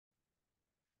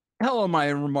Hello, my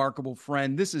remarkable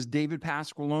friend. This is David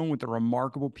Pasqualone with the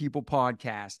Remarkable People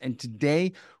podcast. And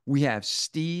today we have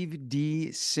Steve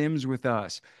D. Sims with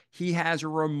us. He has a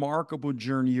remarkable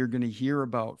journey you're going to hear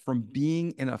about, from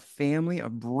being in a family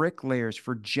of bricklayers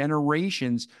for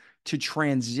generations to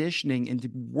transitioning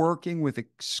into working with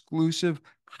exclusive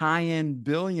high-end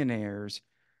billionaires.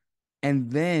 And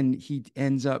then he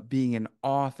ends up being an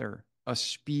author, a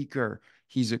speaker,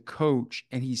 he's a coach,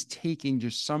 and he's taking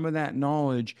just some of that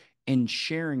knowledge and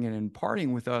sharing and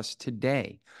imparting with us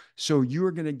today. So you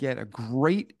are going to get a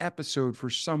great episode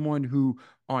for someone who,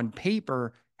 on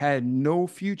paper, had no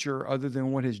future other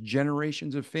than what his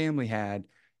generations of family had.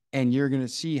 And you're going to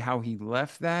see how he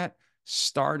left that,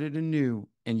 started anew,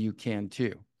 and you can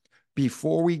too.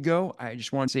 Before we go, I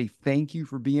just want to say thank you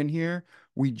for being here.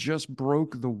 We just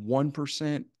broke the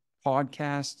 1%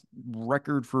 podcast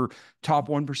record for top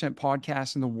 1%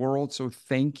 podcasts in the world. So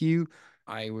thank you.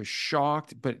 I was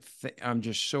shocked, but I'm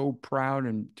just so proud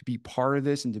and to be part of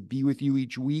this and to be with you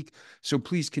each week. So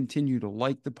please continue to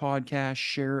like the podcast,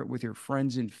 share it with your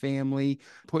friends and family,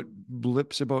 put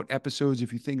blips about episodes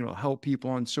if you think it'll help people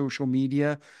on social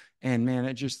media. And man,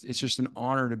 it's just an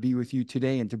honor to be with you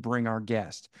today and to bring our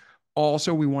guest.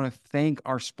 Also, we want to thank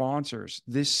our sponsors.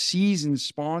 This season's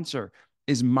sponsor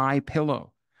is My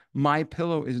Pillow. My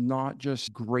Pillow is not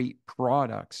just great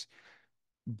products,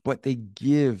 but they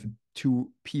give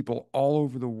to people all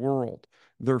over the world.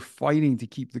 They're fighting to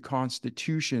keep the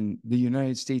Constitution, the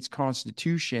United States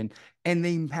Constitution, and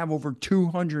they have over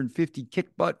 250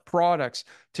 kick butt products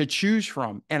to choose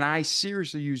from. And I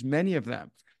seriously use many of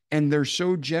them. And they're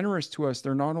so generous to us.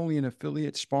 They're not only an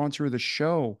affiliate sponsor of the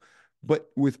show, but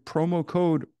with promo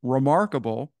code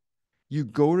Remarkable, you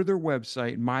go to their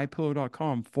website,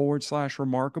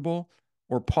 mypillow.com/remarkable,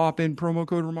 or pop in promo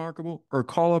code Remarkable, or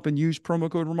call up and use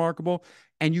promo code Remarkable,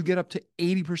 and you get up to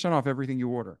 80% off everything you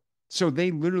order. So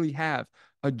they literally have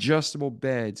adjustable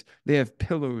beds, they have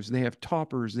pillows, they have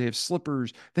toppers, they have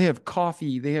slippers, they have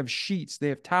coffee, they have sheets, they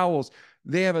have towels,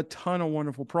 they have a ton of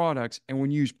wonderful products. And when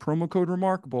you use promo code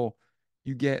Remarkable,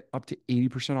 you get up to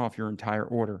 80% off your entire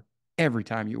order every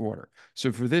time you order.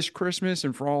 So for this Christmas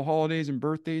and for all holidays and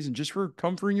birthdays and just for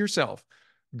comforting yourself,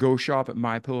 go shop at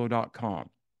mypillow.com.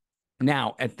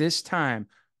 Now, at this time,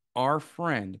 our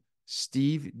friend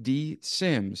Steve D.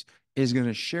 Sims is going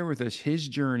to share with us his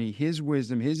journey, his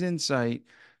wisdom, his insight.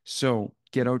 So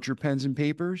get out your pens and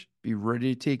papers, be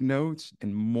ready to take notes,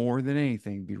 and more than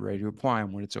anything, be ready to apply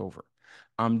them when it's over.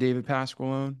 I'm David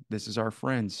Pasqualone. This is our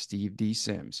friend Steve D.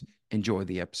 Sims. Enjoy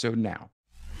the episode now.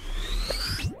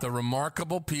 The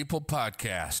Remarkable People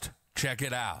Podcast. Check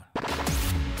it out.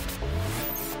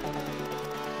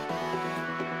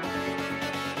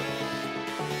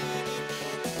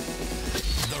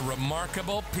 The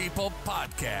Remarkable People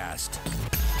Podcast.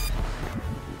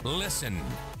 Listen,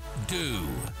 do,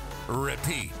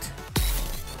 repeat.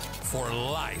 For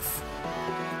life.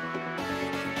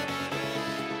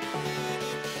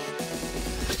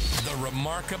 The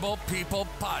Remarkable People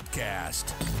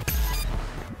Podcast.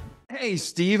 Hey,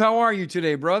 Steve, how are you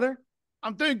today, brother?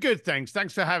 I'm doing good, thanks.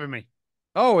 Thanks for having me.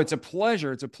 Oh, it's a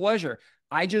pleasure. It's a pleasure.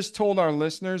 I just told our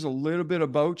listeners a little bit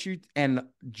about you and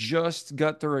just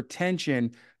got their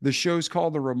attention. The show's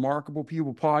called the Remarkable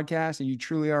People Podcast, and you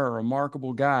truly are a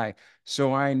remarkable guy.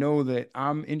 So I know that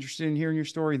I'm interested in hearing your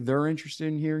story. They're interested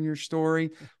in hearing your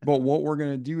story. But what we're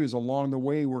going to do is along the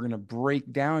way, we're going to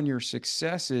break down your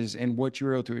successes and what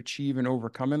you're able to achieve and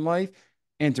overcome in life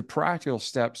into practical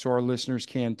steps so our listeners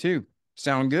can too.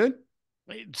 Sound good?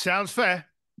 It sounds fair.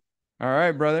 All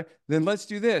right, brother. Then let's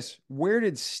do this. Where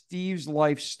did Steve's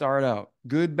life start out?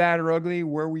 Good, bad, or ugly?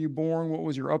 Where were you born? What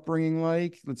was your upbringing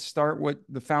like? Let's start with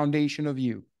the foundation of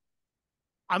you.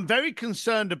 I'm very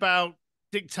concerned about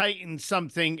dictating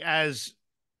something as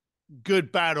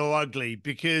good, bad, or ugly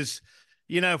because,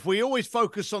 if we always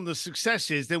focus on the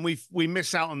successes, then we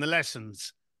miss out on the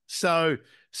lessons. So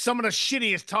some of the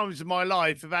shittiest times of my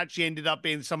life have actually ended up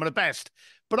being some of the best.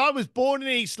 But I was born in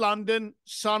East London,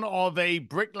 son of a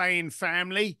bricklaying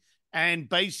family, and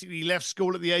basically left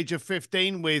school at the age of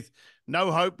 15 with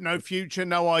no hope, no future,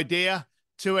 no idea,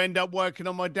 to end up working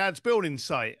on my dad's building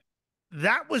site.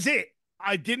 That was it.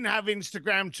 I didn't have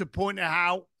Instagram to point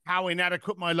out how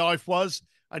inadequate my life was.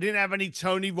 I didn't have any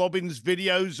Tony Robbins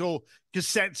videos or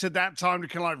cassettes at that time to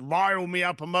kind of rile me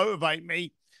up and motivate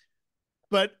me.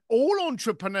 But all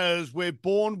entrepreneurs, we're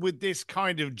born with this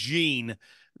kind of gene,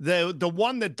 the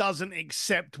one that doesn't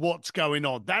accept what's going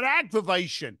on. That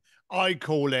aggravation, I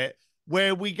call it,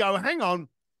 where we go, hang on,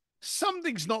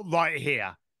 something's not right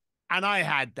here. And I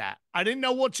had that. I didn't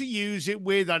know what to use it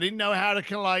with. I didn't know how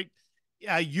to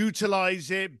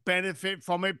utilize it, benefit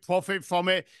from it, profit from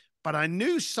it. but I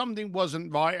knew something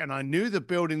wasn't right, and I knew the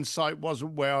building site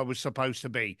wasn't where I was supposed to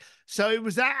be. So it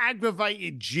was that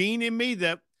aggravated gene in me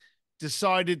that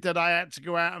decided that I had to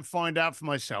go out and find out for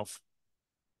myself.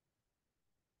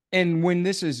 And when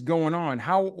this is going on,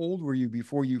 how old were you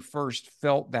before you first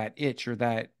felt that itch or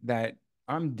that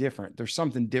I'm different? There's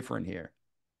something different here.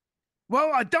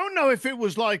 Well, I don't know if it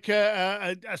was like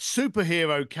a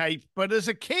superhero cape, but as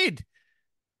a kid,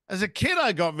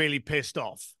 I got really pissed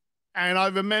off. And I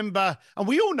remember, and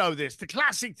we all know this, the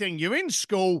classic thing, you're in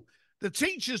school, the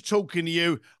teacher's talking to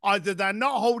you, either they're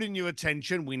not holding your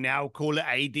attention, we now call it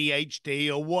ADHD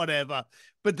or whatever,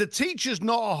 but the teacher's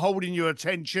not holding your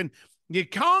attention. You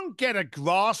can't get a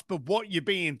grasp of what you're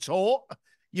being taught.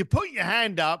 You put your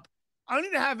hand up, only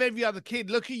to have every other kid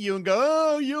look at you and go,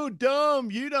 oh, you're dumb,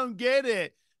 you don't get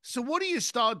it. So what do you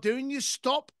start doing? You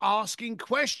stop asking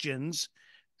questions,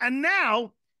 and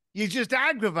now you're just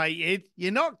aggravated.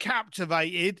 You're not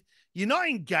captivated. You're not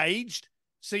engaged.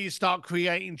 So you start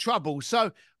creating trouble.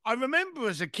 So I remember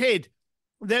as a kid,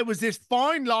 there was this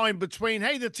fine line between,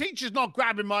 hey, the teacher's not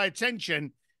grabbing my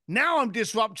attention. Now I'm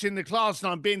disrupting the class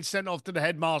and I'm being sent off to the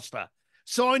headmaster.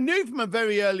 So I knew from a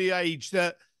very early age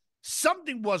that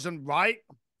something wasn't right.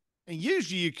 And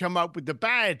usually you come up with the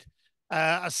bad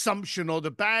assumption or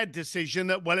the bad decision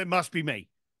that, well, it must be me.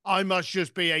 I must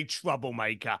just be a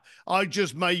troublemaker. I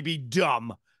just may be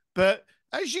dumb. But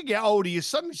as you get older, you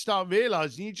suddenly start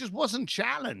realizing you just wasn't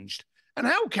challenged. And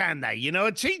how can they? You know,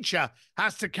 a teacher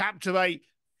has to captivate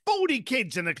 40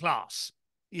 kids in a class,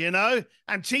 you know,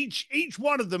 and teach each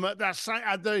one of them at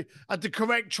the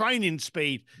correct training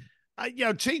speed. You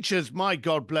know, teachers, my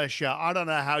God bless you. I don't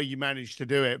know how you managed to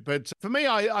do it. But for me,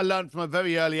 I learned from a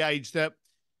very early age that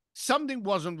something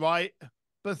wasn't right.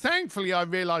 But thankfully, I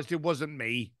realized it wasn't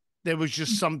me. There was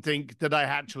just something that I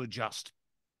had to adjust.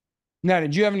 Now,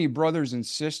 did you have any brothers and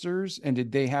sisters, and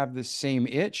did they have the same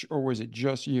itch, or was it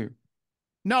just you?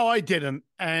 No, I didn't.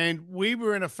 And we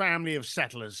were in a family of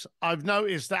settlers. I've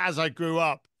noticed that as I grew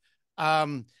up,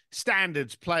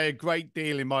 standards play a great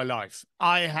deal in my life.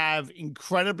 I have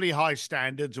incredibly high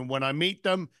standards, and when I meet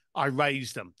them, I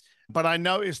raise them. But I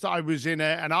noticed that I was in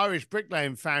an Irish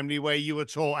bricklaying family where you were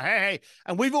taught, hey,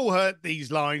 and we've all heard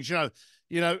these lines,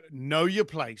 know your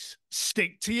place,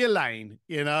 stick to your lane,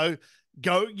 go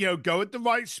at the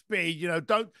right speed,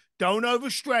 don't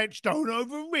overstretch, don't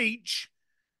overreach.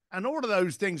 And all of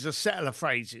those things are settler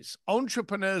phrases.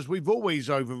 Entrepreneurs, we've always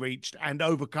overreached and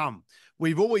overcome.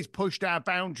 We've always pushed our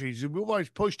boundaries. We've always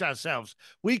pushed ourselves.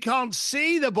 We can't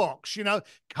see the box,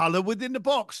 color within the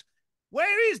box.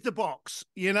 Where is the box?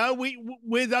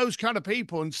 We're those kind of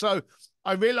people. And so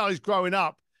I realized growing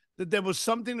up that there was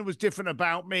something that was different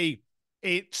about me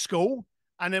at school,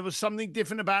 and there was something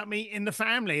different about me in the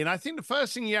family. And I think the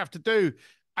first thing you have to do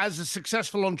as a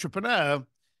successful entrepreneur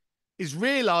is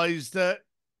realize that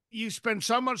you spend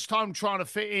so much time trying to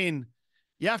fit in,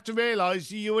 you have to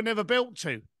realize you were never built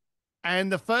to.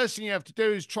 And the first thing you have to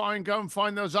do is try and go and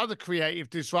find those other creative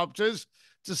disruptors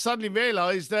to suddenly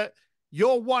realize that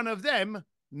you're one of them,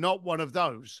 not one of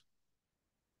those.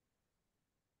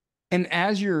 And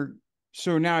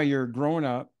so now you're growing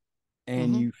up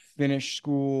and you finish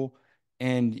school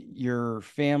and your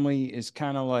family is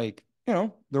kind of like,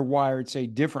 they're wired, say,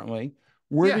 differently.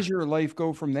 Where does your life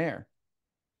go from there?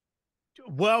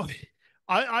 Well,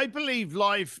 I believe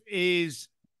life is,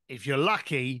 if you're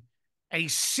lucky, a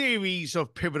series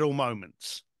of pivotal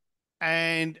moments.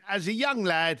 And as a young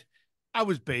lad, I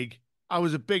was big. I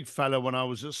was a big fella when I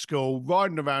was at school,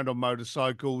 riding around on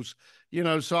motorcycles,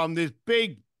 so I'm this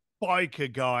big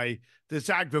biker guy that's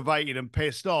aggravated and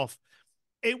pissed off.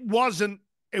 It wasn't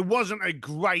a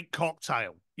great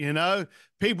cocktail,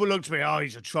 People looked at me, oh,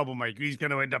 he's a troublemaker. He's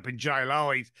going to end up in jail.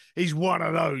 Oh, he's one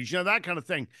of those, that kind of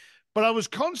thing. But I was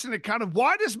constantly kind of,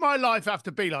 why does my life have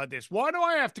to be like this? Why do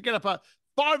I have to get up at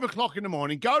 5 o'clock in the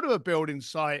morning, go to a building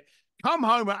site, come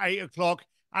home at 8 o'clock,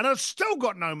 and I've still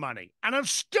got no money, and I've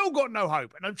still got no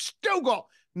hope, and I've still got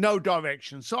no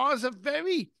direction? So I was a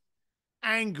very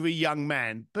angry young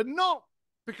man, but not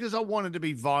because I wanted to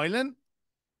be violent,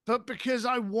 but because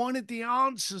I wanted the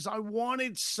answers. I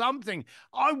wanted something.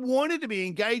 I wanted to be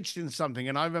engaged in something.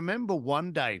 And I remember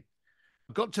one day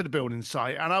I got to the building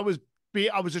site, and I was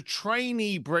a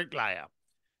trainee bricklayer.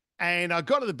 And I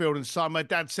got to the building site. My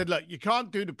dad said, look, you can't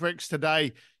do the bricks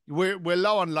today. We're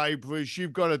low on laborers.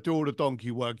 You've got to do all the donkey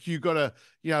work. You've got to,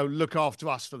 look after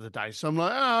us for the day. So I'm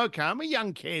like, oh, okay, I'm a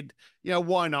young kid.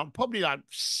 Why not? Probably like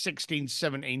 16,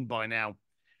 17 by now.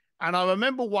 And I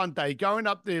remember one day going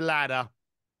up the ladder,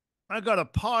 I got a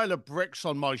pile of bricks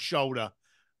on my shoulder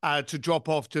to drop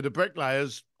off to the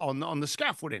bricklayers on the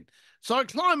scaffolding. So I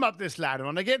climb up this ladder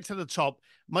and I get to the top.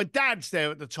 My dad's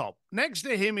there at the top. Next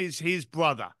to him is his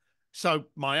brother, so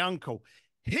my uncle.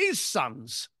 His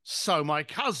sons, so my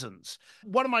cousins.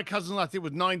 One of my cousins, I think,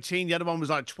 was 19. The other one was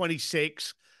like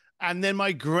 26. And then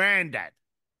my granddad.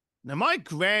 Now, my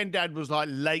granddad was like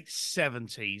late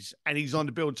 70s and he's on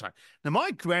the build site. Now, my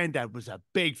granddad was a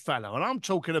big fellow, and I'm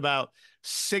talking about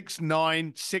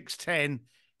 6'9", 6'10".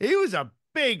 He was a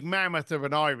big mammoth of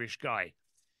an Irish guy.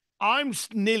 I'm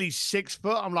nearly 6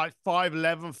 foot. I'm like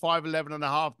 5'11", 5'11 and a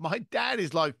half. My dad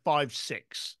is like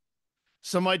 5'6".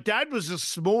 So my dad was the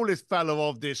smallest fellow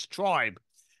of this tribe.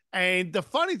 And the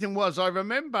funny thing was, I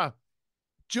remember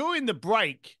during the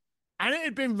break, and it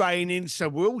had been raining, so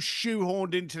we're all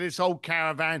shoehorned into this old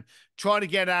caravan, trying to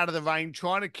get out of the rain,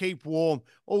 trying to keep warm,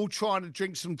 all trying to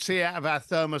drink some tea out of our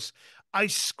thermos. I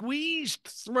squeezed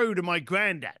through to my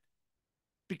granddad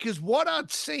because what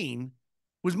I'd seen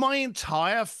was my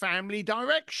entire family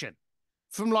direction.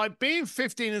 From like being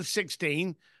 15 and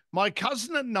 16, my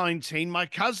cousin at 19, my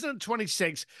cousin at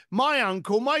 26, my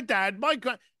uncle, my dad,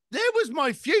 there was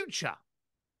my future.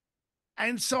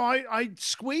 And so I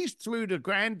squeezed through to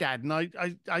Grandad and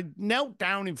I knelt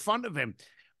down in front of him.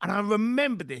 And I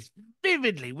remember this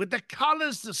vividly with the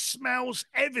colors, the smells,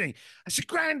 everything. I said,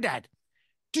 Grandad,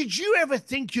 did you ever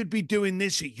think you'd be doing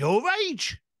this at your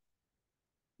age?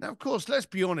 Now, of course, let's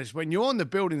be honest, when you're on the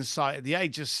building site at the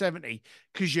age of 70,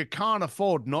 because you can't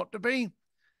afford not to be,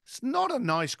 it's not a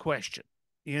nice question,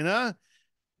 you know?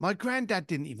 My granddad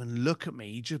didn't even look at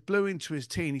me. He just blew into his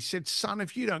tea and he said, son,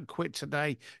 if you don't quit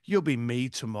today, you'll be me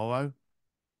tomorrow.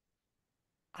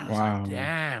 And I was like,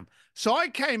 damn. So I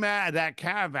came out of that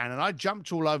caravan and I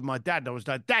jumped all over my dad. And I was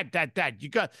like, Dad, you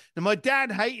got... Now, my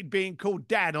dad hated being called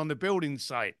dad on the building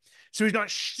site. So he's like,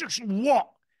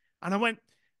 what? And I went,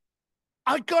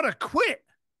 I got to quit.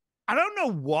 I don't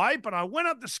know why, but I went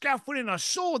up the scaffolding. I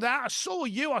saw that. I saw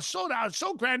you. I saw that. I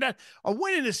saw Grandad. I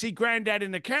went in to see Grandad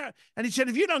in the car, and he said,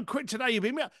 if you don't quit today, you'll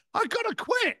be me. I got to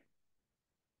quit.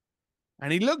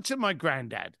 And he looked at my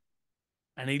Grandad,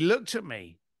 and he looked at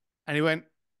me, and he went,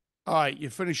 all right, you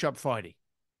finish up Friday.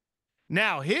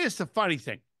 Now, here's the funny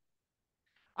thing.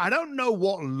 I don't know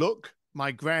what look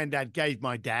my Grandad gave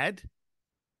my dad,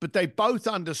 but they both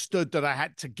understood that I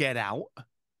had to get out.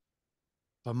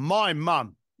 But my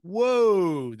mum,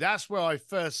 whoa, that's where I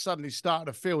first suddenly started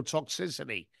to feel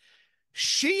toxicity.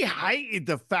 She hated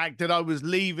the fact that I was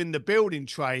leaving the building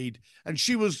trade. And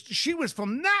she was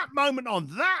from that moment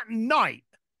on, that night,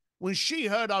 when she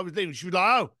heard I was leaving, she was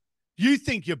like, oh, you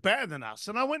think you're better than us?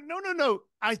 And I went, no.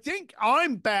 I think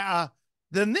I'm better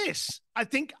than this. I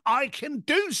think I can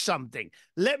do something.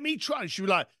 Let me try. And she was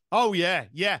like, oh, yeah,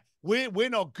 we're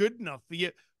not good enough for you.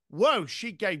 Whoa,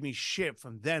 she gave me shit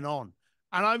from then on.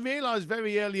 And I realized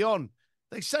very early on,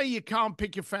 they say you can't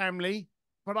pick your family,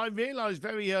 but I realized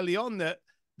very early on that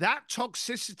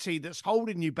toxicity that's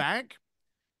holding you back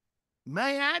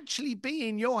may actually be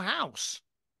in your house.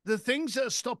 The things that are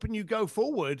stopping you go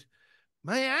forward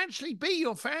may actually be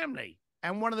your family.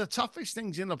 And one of the toughest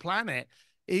things in the planet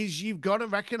is you've got to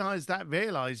recognize that,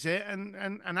 realize it,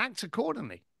 and act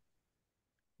accordingly.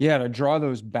 Yeah, to draw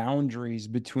those boundaries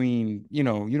between, you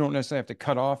don't necessarily have to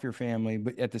cut off your family,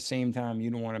 but at the same time, you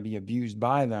don't want to be abused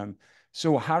by them.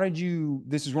 So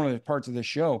this is one of the parts of the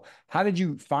show, how did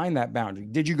you find that boundary?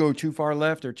 Did you go too far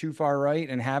left or too far right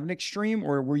and have an extreme,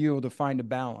 or were you able to find a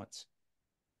balance?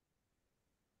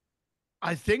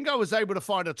 I think I was able to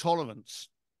find a tolerance.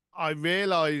 I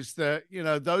realized that,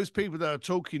 those people that are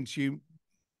talking to you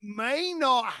may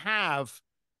not have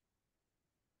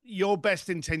your best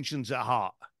intentions at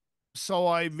heart. So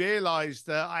I realized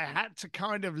that I had to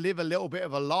kind of live a little bit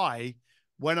of a lie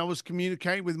when I was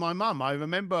communicating with my mum. I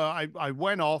remember I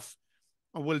went off,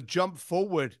 I will jump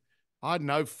forward, I don't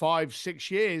know, 5-6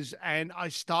 years, and I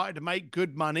started to make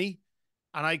good money.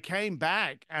 And I came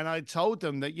back and I told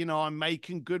them that, I'm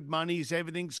making good money,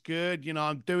 everything's good,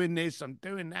 I'm doing this, I'm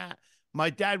doing that. My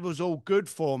dad was all good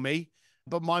for me,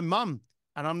 but my mum,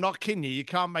 and I'm not kidding you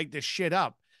can't make this shit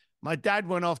up. My dad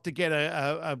went off to get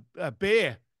a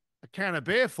can of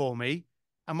beer for me.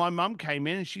 And my mum came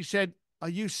in and she said, are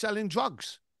you selling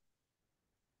drugs?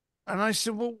 And I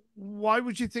said, well, why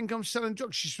would you think I'm selling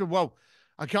drugs? She said, well,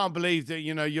 I can't believe that,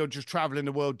 you're just traveling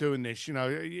the world doing this.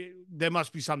 There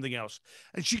must be something else.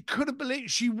 And she couldn't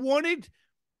believe, she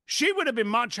would have been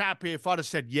much happier if I'd have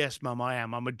said, yes, Mum, I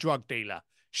am. I'm a drug dealer.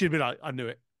 She'd have been like, I knew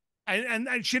it.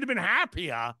 And she'd have been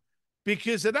happier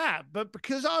because of that. But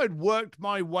because I had worked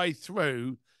my way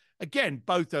through, again,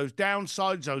 both those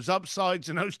downsides, those upsides,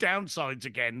 and those downsides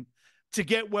again, to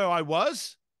get where I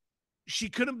was, she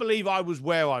couldn't believe I was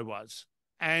where I was.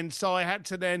 And so I had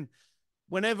to then,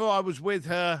 whenever I was with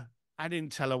her, I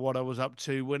didn't tell her what I was up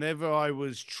to. Whenever I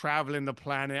was traveling the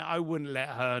planet, I wouldn't let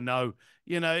her know.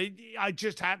 I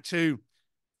just had to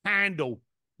handle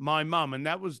my mum, and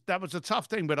that was a tough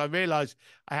thing. But I realized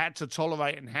I had to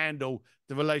tolerate and handle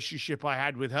the relationship I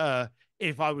had with her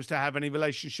if I was to have any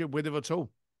relationship with her at all.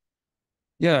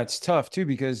 Yeah, it's tough too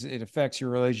because it affects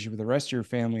your relationship with the rest of your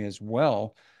family as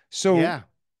well. So Yeah.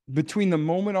 between the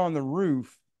moment on the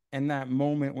roof and that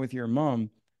moment with your mom,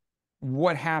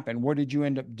 what happened? What did you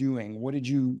end up doing? What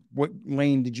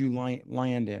lane did you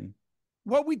land in?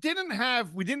 Well, we didn't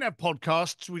have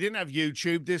podcasts, we didn't have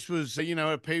YouTube. This was,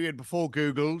 a period before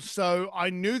Google. So I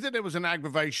knew that there was an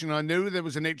aggravation. I knew there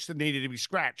was an itch that needed to be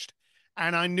scratched.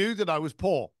 And I knew that I was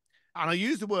poor. And I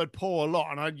use the word poor a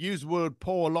lot. And I use the word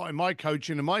poor a lot in my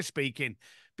coaching and my speaking,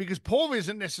 because poor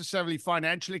isn't necessarily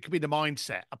financial. It could be the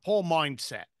mindset, a poor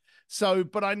mindset. So,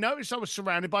 but I noticed I was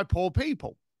surrounded by poor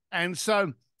people. And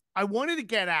so I wanted to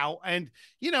get out. And,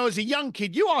 as a young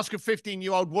kid, you ask a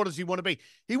 15-year-old, what does he want to be?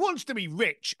 He wants to be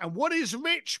rich. And what is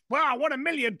rich? Well, I want $1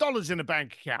 million in a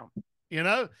bank account.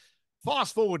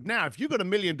 Fast forward now, if you've got $1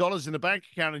 million in a bank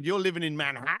account and you're living in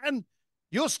Manhattan,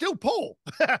 you're still poor.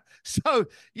 So,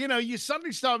 you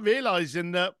suddenly start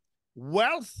realizing that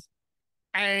wealth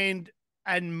and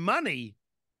money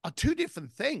are two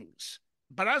different things.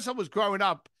 But as I was growing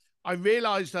up, I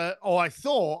realized I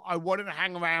thought I wanted to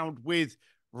hang around with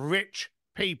rich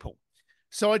people.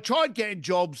 So I tried getting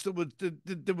jobs that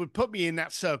would put me in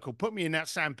that circle, put me in that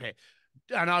sandpit.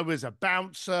 And I was a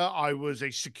bouncer, I was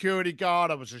a security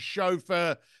guard, I was a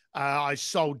chauffeur, I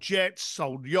sold jets,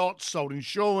 sold yachts, sold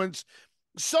insurance,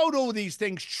 sold all these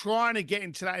things, trying to get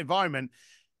into that environment.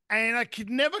 And I could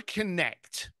never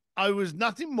connect. I was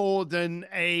nothing more than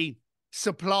a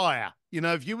supplier.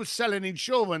 If you were selling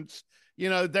insurance,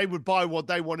 they would buy what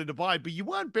they wanted to buy, but you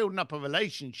weren't building up a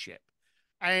relationship.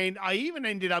 And I even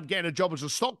ended up getting a job as a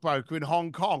stockbroker in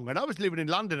Hong Kong. And I was living in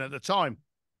London at the time.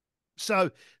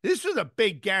 So this was a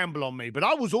big gamble on me, but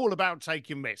I was all about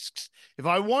taking risks. If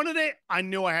I wanted it, I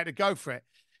knew I had to go for it.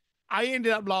 I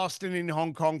ended up lasting in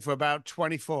Hong Kong for about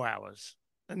 24 hours.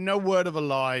 And no word of a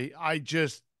lie.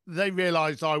 They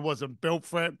realized I wasn't built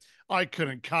for it. I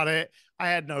couldn't cut it. I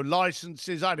had no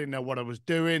licenses. I didn't know what I was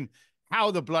doing. How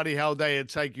the bloody hell they had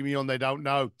taken me on, they don't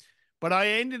know. But I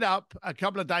ended up a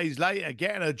couple of days later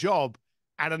getting a job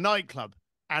at a nightclub,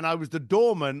 and I was the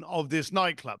doorman of this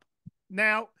nightclub.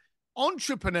 Now,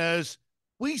 entrepreneurs,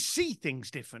 we see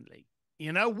things differently.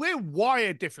 We're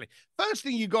wired differently. First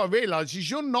thing you got to realize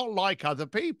is you're not like other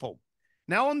people.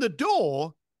 Now, on the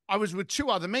door, I was with two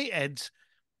other meatheads.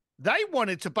 They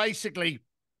wanted to basically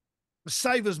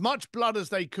save as much blood as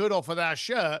they could off of their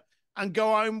shirt and go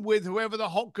home with whoever the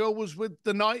hot girl was with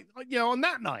the night, on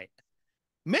that night.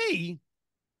 Me,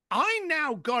 I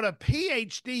now got a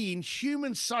PhD in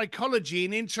human psychology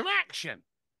and interaction.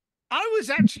 I was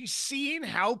actually seeing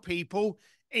how people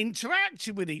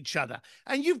interacted with each other.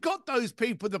 And you've got those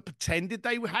people that pretended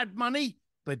they had money,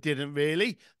 but didn't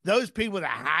really. Those people that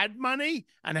had money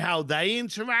and how they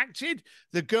interacted.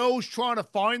 The girls trying to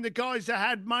find the guys that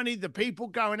had money. The people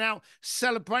going out,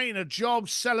 celebrating a job,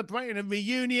 celebrating a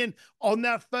reunion on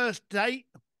their first date.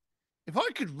 If I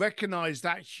could recognize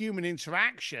that human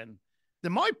interaction,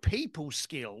 then my people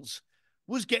skills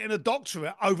was getting a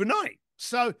doctorate overnight.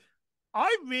 So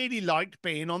I really liked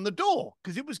being on the door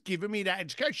because it was giving me that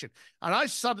education. And I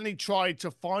suddenly tried to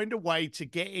find a way to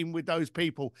get in with those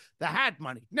people that had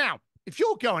money. Now, if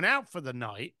you're going out for the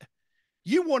night,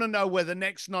 you want to know where the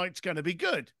next night's going to be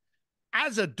good.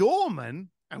 As a doorman,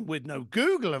 and with no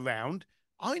Google around,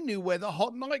 I knew where the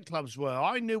hot nightclubs were.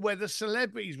 I knew where the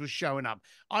celebrities were showing up.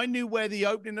 I knew where the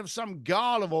opening of some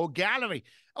gala or gallery.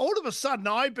 All of a sudden,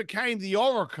 I became the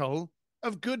oracle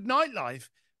of good nightlife,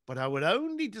 but I would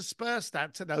only disperse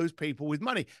that to those people with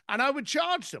money, and I would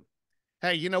charge them.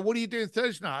 Hey, what are you doing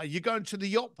Thursday night? Are you going to the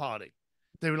yacht party?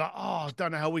 They were like, oh, I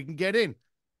don't know how we can get in.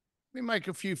 Let me make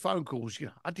a few phone calls.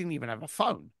 I didn't even have a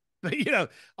phone, but,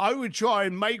 I would try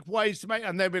and make ways to make,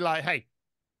 and they'd be like, hey,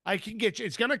 I can get you.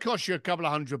 It's going to cost you a couple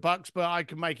of $100, but I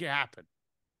can make it happen.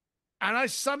 And I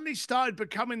suddenly started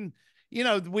becoming,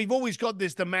 we've always got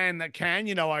this, the man that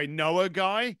can, I know a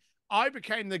guy. I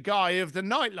became the guy of the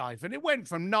nightlife. And it went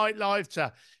from nightlife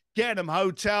to getting them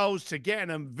hotels, to getting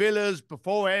them villas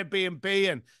before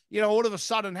Airbnb. And, all of a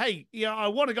sudden, hey, I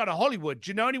want to go to Hollywood.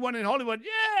 Do you know anyone in Hollywood?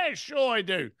 Yeah, sure I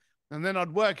do. And then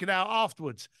I'd work it out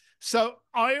afterwards. So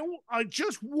I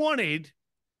just wanted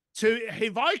to,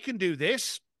 if I can do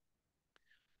this,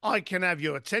 I can have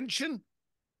your attention,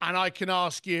 and I can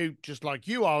ask you, just like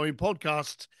you are in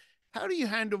podcasts, how do you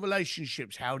handle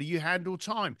relationships? How do you handle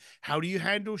time? How do you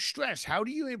handle stress? How do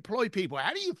you employ people?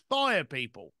 How do you fire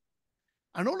people?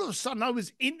 And all of a sudden, I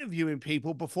was interviewing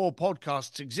people before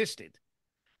podcasts existed.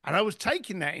 And I was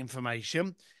taking that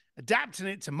information, adapting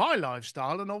it to my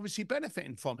lifestyle, and obviously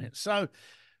benefiting from it. So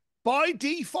by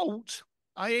default,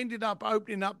 I ended up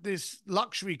opening up this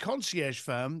luxury concierge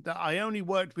firm that I only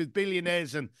worked with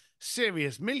billionaires and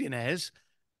serious millionaires.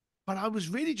 But I was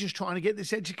really just trying to get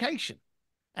this education.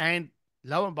 And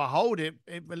lo and behold, it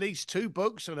released 2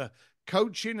 books and a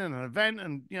coaching and an event,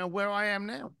 and where I am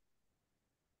now.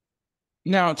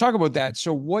 Now, talk about that.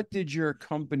 So what did your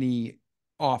company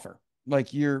offer?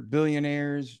 Like, you're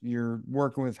billionaires, you're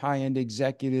working with high-end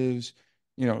executives,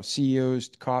 CEOs,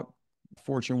 top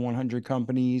Fortune 100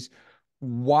 companies.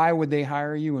 Why would they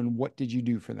hire you, and what did you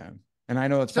do for them? And I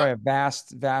know it's probably a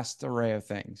vast array of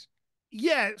things.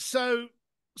 Yeah. So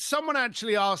someone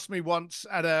actually asked me once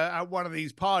at one of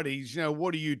these parties,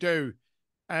 what do you do?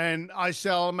 And I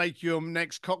said, I'll make your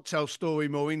next cocktail story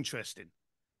more interesting.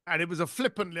 And it was a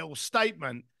flippant little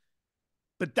statement,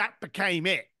 but that became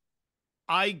it.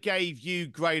 I gave you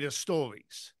greater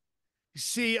stories. You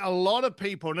see, a lot of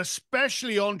people, and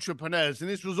especially entrepreneurs, and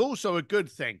this was also a good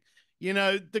thing,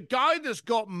 the guy that's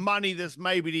got money that's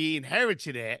maybe he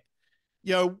inherited it,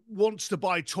 wants to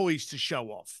buy toys to show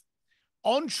off.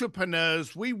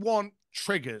 Entrepreneurs, we want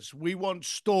triggers, we want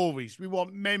stories, we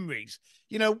want memories.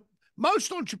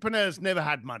 Most entrepreneurs never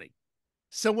had money.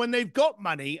 So when they've got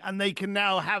money and they can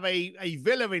now have a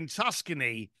villa in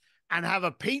Tuscany and have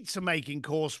a pizza making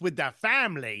course with their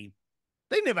family,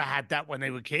 they never had that when they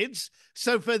were kids.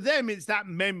 So for them, it's that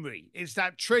memory, it's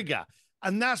that trigger.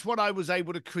 And that's what I was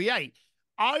able to create.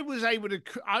 I was able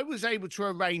to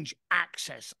arrange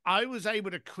access. I was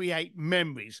able to create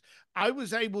memories. I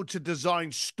was able to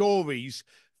design stories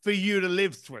for you to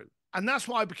live through. And that's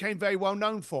what I became very well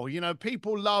known for.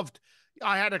 People loved,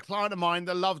 I had a client of mine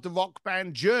that loved the rock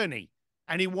band Journey,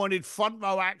 and he wanted front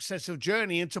row access of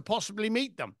Journey and to possibly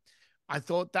meet them. I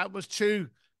thought that was too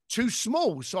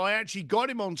small. So I actually got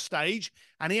him on stage,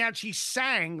 and he actually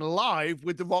sang live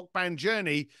with the rock band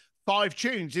Journey 5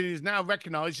 tunes. And he's now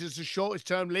recognized as the shortest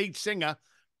term lead singer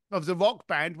of the rock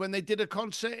band when they did a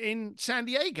concert in San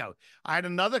Diego. I had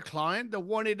another client that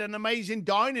wanted an amazing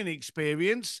dining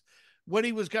experience when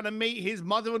he was going to meet his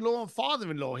mother-in-law and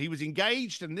father-in-law. He was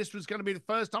engaged, and this was going to be the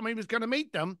first time he was going to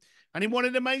meet them. And he wanted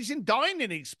an amazing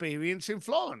dining experience in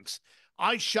Florence.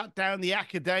 I shut down the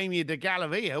Accademia di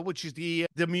Galleria, which is the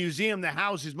museum that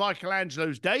houses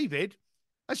Michelangelo's David.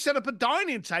 I set up a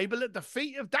dining table at the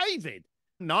feet of David.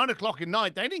 9 o'clock at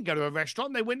night, they didn't go to a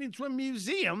restaurant. They went into a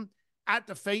museum at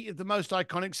the feet of the most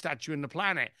iconic statue in the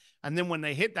planet. And then when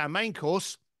they hit their main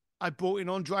course, I brought in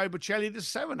Andrea Bocelli to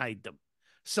serenade them.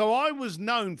 So I was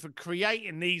known for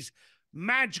creating these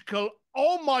magical,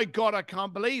 oh my God, I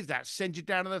can't believe that. Send you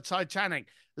down to the Titanic,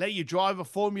 let you drive a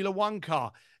Formula One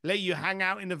car, let you hang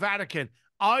out in the Vatican.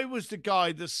 I was the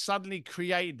guy that suddenly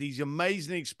created these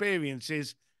amazing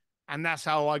experiences. And that's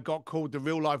how I got called the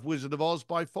real life Wizard of Oz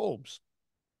by Forbes.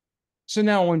 So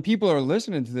now when people are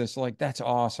listening to this, like, that's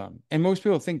awesome. And most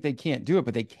people think they can't do it,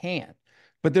 but they can.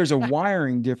 But there's a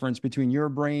wiring difference between your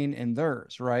brain and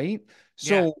theirs, right?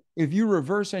 So if you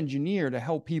reverse engineer to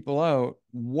help people out,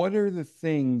 what are the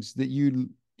things that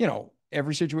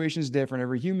every situation is different,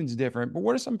 every human's different, but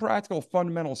what are some practical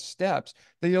fundamental steps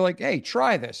that you're like, hey,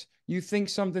 try this. You think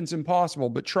something's impossible,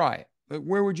 but try it. But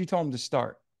where would you tell them to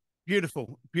start?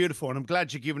 Beautiful, beautiful. And I'm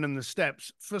glad you're giving them the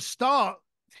steps. For start,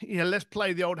 let's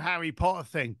play the old Harry Potter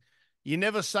thing. You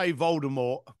never say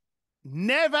Voldemort.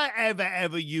 Never, ever,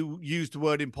 ever you use the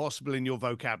word impossible in your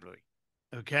vocabulary.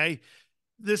 Okay?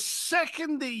 The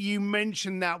second that you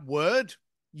mention that word,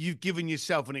 you've given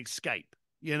yourself an escape.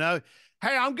 Hey,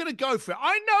 I'm going to go for it.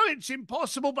 I know it's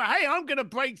impossible, but hey, I'm going to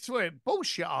break through it.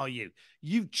 Bullshit, are you?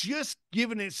 You've just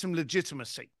given it some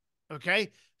legitimacy. Okay?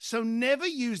 So never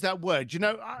use that word.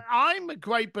 I'm a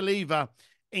great believer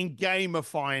in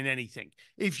gamifying anything.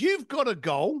 If you've got a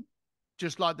goal,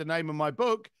 just like the name of my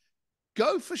book,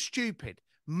 go for stupid.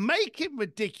 Make it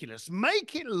ridiculous.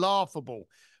 Make it laughable.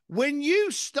 When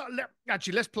you start,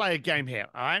 actually, let's play a game here.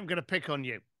 All right? I'm going to pick on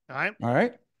you. All right? All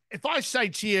right. If I say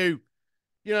to you,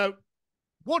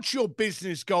 what's your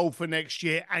business goal for next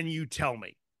year? And you tell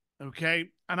me, okay?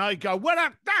 And I go, well,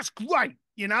 that's great.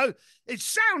 It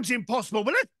sounds impossible,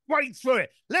 but let's break through it.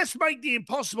 Let's make the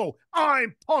impossible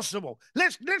impossible.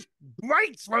 Let's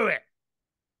break through it.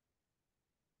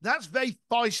 That's very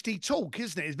feisty talk,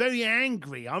 isn't it? It's very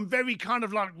angry. I'm very kind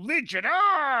of like rigid.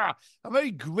 I'm very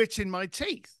gritting my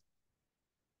teeth.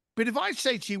 But if I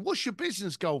say to you, what's your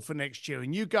business goal for next year?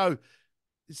 And you go,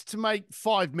 it's to make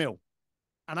 5 mil.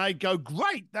 And I go,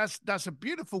 great. That's a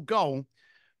beautiful goal.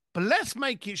 But let's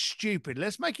make it stupid.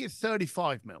 Let's make it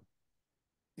 35 mil.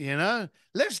 You know,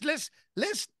 let's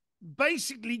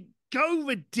basically go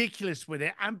ridiculous with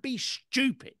it and be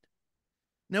stupid.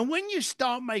 Now, when you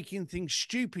start making things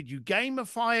stupid, you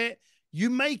gamify it,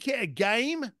 you make it a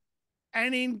game.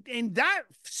 And in that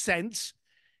sense,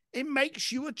 it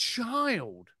makes you a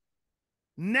child.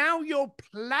 Now you're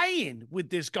playing with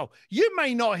this goal. You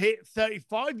may not hit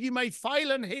 35, you may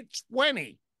fail and hit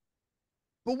 20.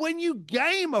 But when you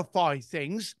gamify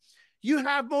things, you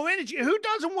have more energy. Who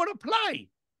doesn't want to play?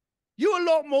 You're a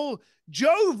lot more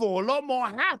jovial, a lot more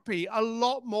happy, a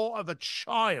lot more of a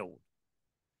child.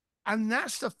 And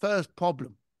that's the first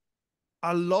problem.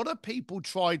 A lot of people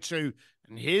try to,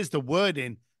 and here's the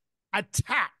wording,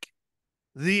 attack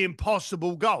the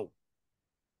impossible goal.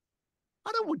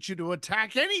 I don't want you to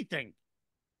attack anything.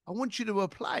 I want you to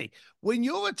play. When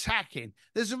you're attacking,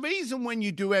 there's a reason when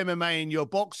you do MMA and you're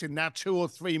boxing, now 2 or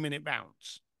 3 minute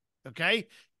rounds, okay?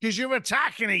 Because you're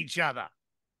attacking each other.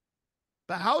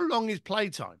 But how long is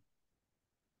playtime?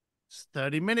 It's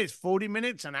 30 minutes, 40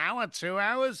 minutes, an hour, 2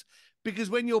 hours. Because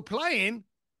when you're playing,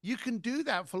 you can do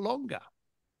that for longer.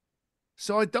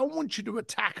 So I don't want you to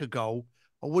attack a goal.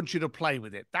 I want you to play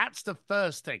with it. That's the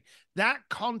first thing. That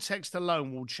context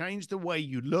alone will change the way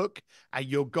you look at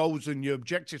your goals and your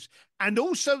objectives, and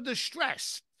also the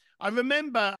stress. I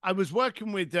remember I was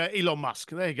working with Elon Musk.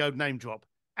 There you go, name drop.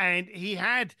 And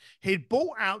he'd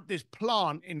bought out this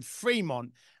plant in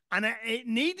Fremont, and it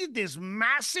needed this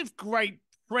massive, great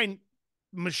print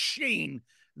machine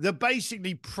that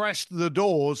basically pressed the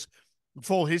doors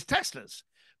for his Teslas.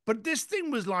 But this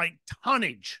thing was like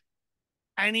tonnage.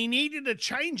 And he needed to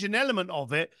change an element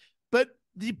of it, but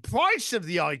the price of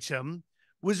the item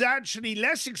was actually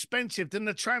less expensive than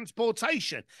the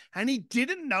transportation, and he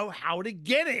didn't know how to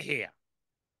get it here.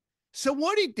 So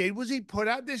what he did was he put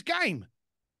out this game.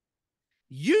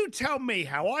 You tell me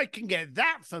how I can get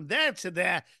that from there to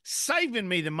there, saving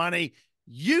me the money.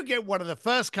 You get one of the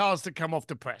first cars to come off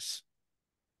the press.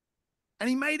 And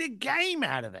he made a game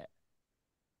out of it.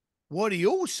 What he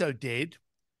also did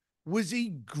was he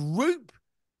grouped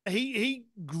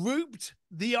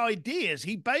the ideas.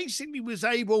 He basically was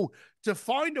able to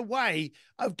find a way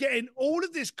of getting all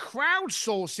of this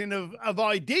crowdsourcing of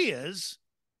ideas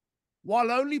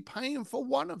while only paying for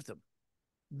one of them,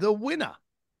 the winner.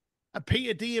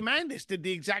 Peter Diamandis did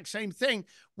the exact same thing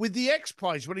with the X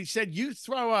Prize when he said, you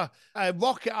throw a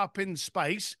rocket up in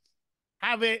space,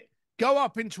 have it go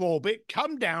up into orbit,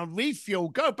 come down, refuel,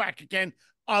 go back again,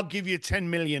 I'll give you $10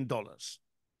 million.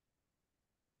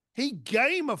 He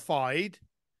gamified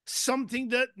something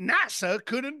that NASA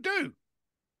couldn't do.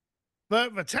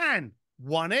 Burt Rutan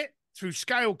won it through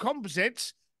Scale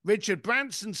Composites. Richard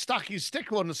Branson stuck his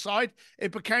sticker on the side.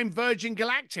 It became Virgin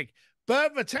Galactic.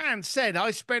 Burt Rutan said,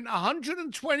 I spent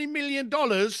 $120 million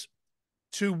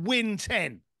to win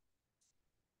 10.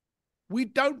 We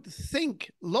don't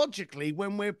think logically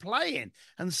when we're playing.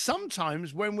 And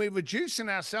sometimes when we're reducing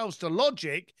ourselves to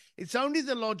logic, it's only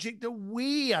the logic that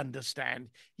we understand.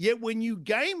 Yet when you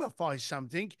gamify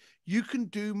something, you can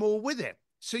do more with it.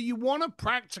 So you want a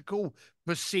practical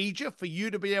procedure for you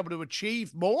to be able to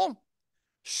achieve more?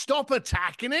 Stop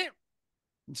attacking it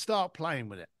and start playing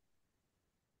with it.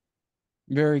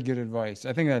 Very good advice.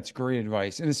 I think that's great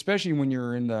advice. And especially when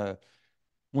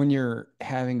you're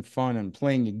having fun and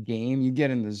playing a game, you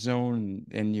get in the zone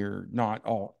and you're not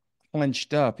all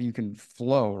clenched up. You can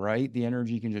flow, right? The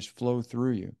energy can just flow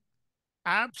through you.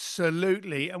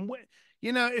 Absolutely. And,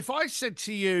 if I said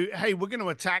to you, hey, we're going to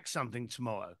attack something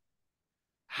tomorrow,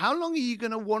 how long are you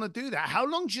going to want to do that? How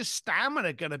long's your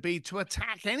stamina going to be to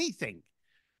attack anything?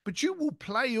 But you will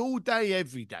play all day,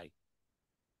 every day.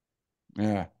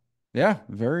 Yeah. Yeah.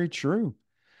 Very true.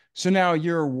 So now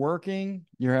you're working,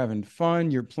 you're having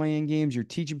fun, you're playing games, you're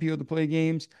teaching people to play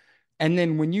games. And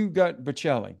then when you got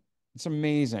Bocelli, it's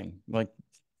amazing. Like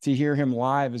to hear him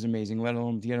live is amazing, let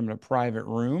alone to get him in a private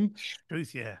room.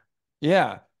 Truth, yeah.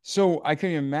 Yeah. So I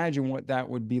couldn't imagine what that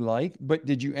would be like. But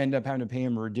did you end up having to pay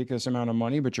him a ridiculous amount of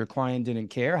money, but your client didn't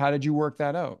care? How did you work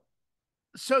that out?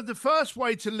 So the first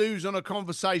way to lose on a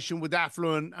conversation with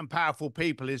affluent and powerful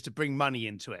people is to bring money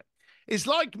into it. It's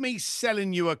like me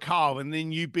selling you a car and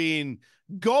then you being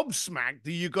gobsmacked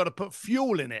that you got to put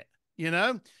fuel in it,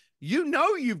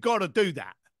 you've got to do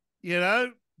that,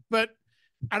 and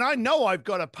I know I've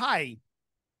got to pay,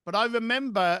 but I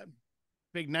remember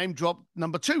big name drop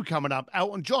number 2 coming up,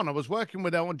 Elton John. I was working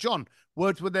with Elton John,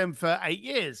 worked with them for 8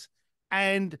 years.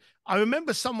 And I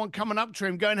remember someone coming up to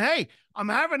him going, hey, I'm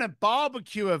having a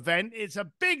barbecue event. It's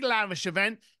a big lavish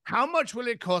event. How much will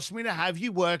it cost me to have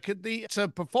you work to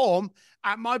perform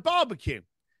at my barbecue?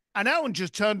 And Elton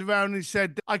just turned around and he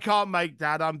said, I can't make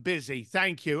that. I'm busy.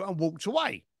 Thank you. And walked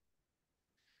away.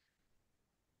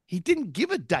 He didn't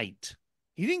give a date.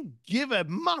 He didn't give a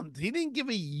month. He didn't give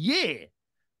a year.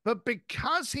 But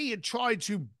because he had tried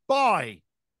to buy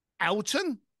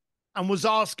Elton and was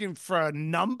asking for a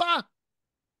number,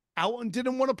 Elton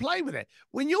didn't want to play with it.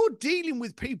 When you're dealing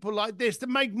with people like this that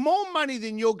make more money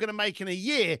than you're going to make in a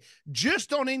year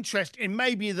just on interest in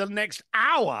maybe the next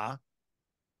hour,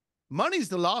 money's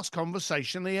the last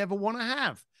conversation they ever want to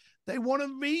have. They want a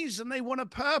reason. They want a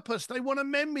purpose. They want a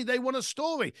memory. They want a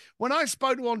story. When I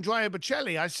spoke to Andrea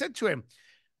Bocelli, I said to him,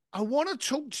 I want to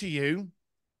talk to you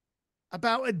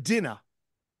about a dinner.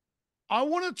 I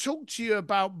want to talk to you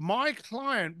about my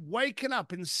client waking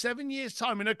up in 7 years'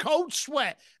 time in a cold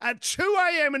sweat at 2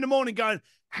 a.m. in the morning going,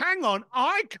 hang on,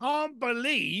 I can't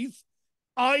believe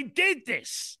I did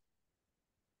this.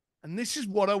 And this is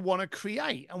what I want to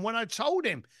create. And when I told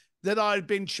him that I'd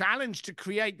been challenged to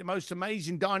create the most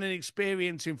amazing dining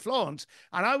experience in Florence,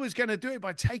 and I was going to do it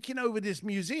by taking over this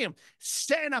museum,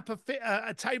 setting up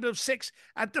a table of 6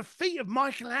 at the feet of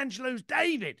Michelangelo's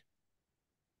David.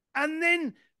 And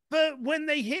then when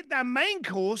they hit that main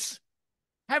course,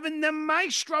 having the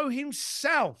maestro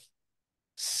himself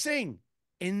sing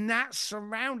in that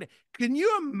surrounding. Can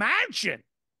you imagine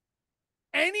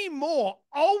any more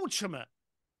ultimate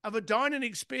of a dining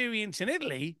experience in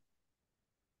Italy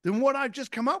than what I've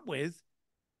just come up with?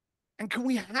 And can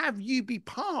we have you be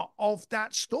part of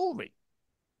that story?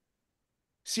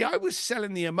 See, I was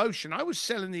selling the emotion. I was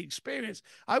selling the experience.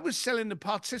 I was selling the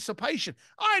participation.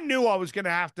 I knew I was going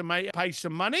to have to pay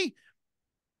some money.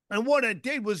 And what I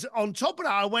did was, on top of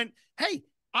that, I went, hey,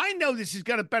 I know this is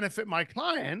going to benefit my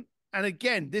client. And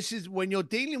again, this is when you're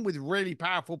dealing with really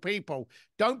powerful people,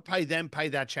 don't pay them, pay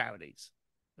their charities.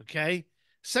 Okay?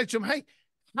 Say to them, hey,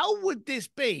 how would this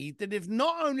be that if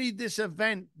not only this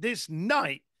event, this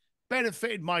night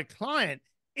benefited my client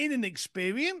in an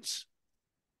experience,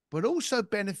 but also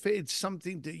benefited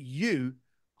something that you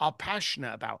are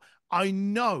passionate about? I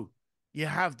know you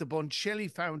have the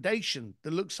Bocelli Foundation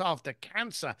that looks after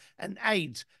cancer and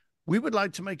AIDS. We would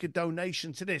like to make a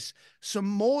donation to this. So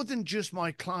more than just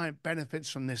my client benefits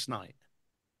from this night.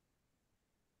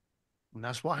 And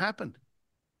that's what happened.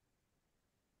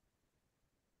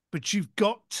 But you've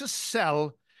got to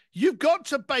sell. You've got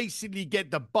to basically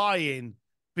get the buy-in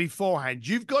beforehand.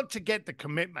 You've got to get the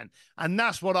commitment. And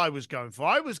that's what I was going for.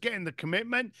 I was getting the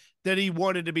commitment that he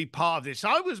wanted to be part of this.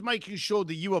 I was making sure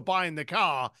that you were buying the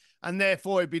car, and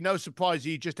therefore it'd be no surprise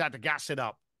you just had to gas it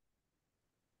up.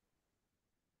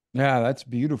 Yeah, that's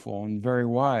beautiful and very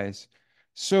wise.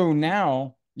 So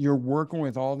now you're working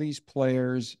with all these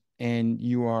players, and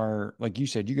you are, like you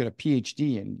said, you got a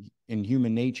PhD in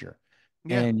human nature.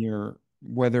 Yeah. And you're,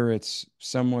 whether it's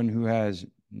someone who has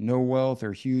no wealth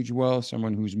or huge wealth,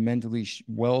 someone who's mentally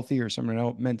wealthy or someone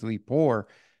else mentally poor,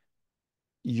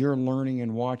 you're learning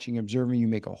and watching, observing. You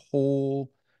make a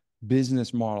whole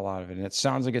business model out of it. And it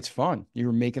sounds like it's fun.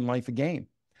 You're making life a game.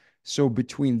 So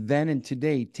between then and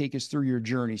today, take us through your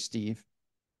journey, Steve.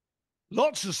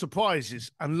 Lots of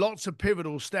surprises and lots of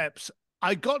pivotal steps.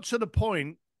 I got to the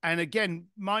point, and again,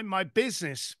 my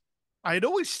business, I had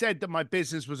always said that my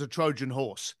business was a Trojan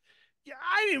horse. Yeah,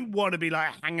 I didn't want to be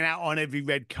like hanging out on every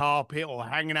red carpet or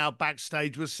hanging out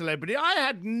backstage with celebrity. I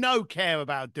had no care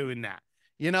about doing that.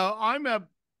 You know,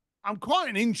 I'm quite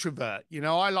an introvert. You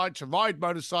know, I like to ride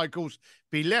motorcycles,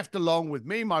 be left alone with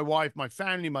me, my wife, my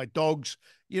family, my dogs.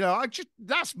 You know,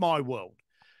 that's my world.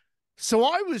 So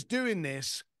I was doing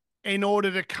this in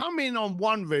order to come in on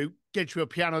one route, get you a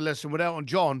piano lesson with Elton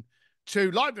John,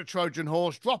 to, like the Trojan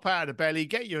horse, drop out of the belly,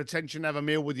 get your attention, have a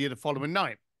meal with you the following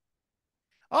night.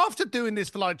 After doing this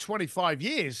for like 25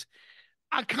 years,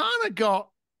 I kind of got,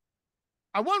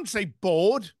 I won't say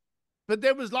bored, but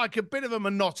there was like a bit of a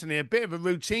monotony, a bit of a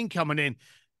routine coming in.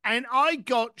 And I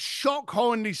got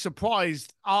shock-horribly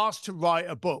surprised, asked to write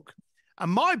a book.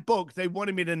 And my book, they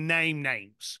wanted me to name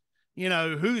names. You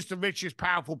know, who's the richest,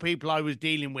 powerful people I was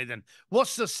dealing with, and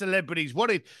what's the celebrities? What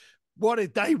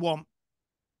did they want?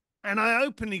 And I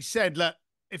openly said, look,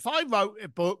 if I wrote a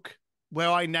book where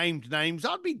I named names,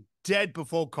 I'd be dead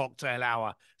before cocktail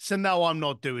hour. So no, I'm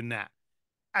not doing that.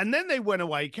 And then they went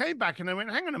away, came back, and they went,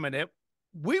 hang on a minute.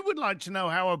 We would like to know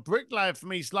how a bricklayer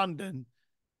from East London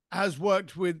has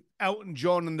worked with Elton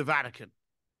John and the Vatican.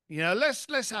 You know,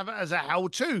 let's have it as a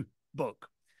how-to book.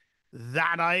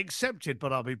 That I accepted,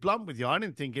 but I'll be blunt with you. I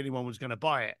didn't think anyone was going to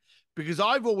buy it because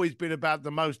I've always been about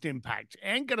the most impact. It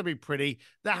ain't going to be pretty.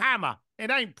 The hammer,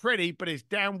 it ain't pretty, but it's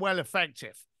damn well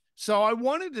effective. So I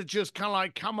wanted to just kind of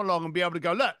like come along and be able to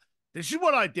go, look, this is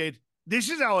what I did. This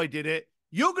is how I did it.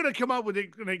 You're going to come up with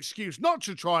an excuse not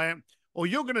to try it, or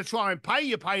you're going to try and pay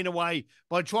your pain away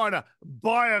by trying to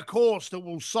buy a course that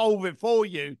will solve it for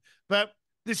you. But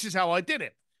This is how I did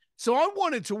it. So I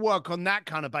wanted to work on that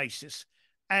kind of basis.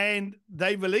 And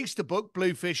they released a book,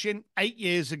 Bluefishing, 8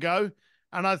 years ago.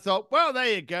 And I thought, well,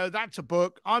 there you go. That's a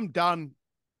book. I'm done.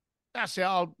 That's it.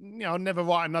 I'll never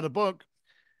write another book.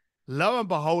 Lo and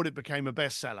behold, it became a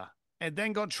bestseller. It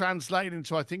then got translated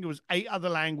into, I think it was 8 other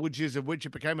languages, of which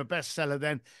it became a bestseller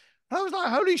then. And I was like,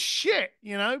 holy shit,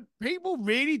 people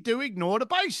really do ignore the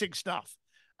basic stuff.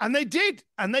 And they did,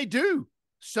 and they do.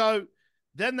 So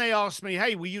then they asked me,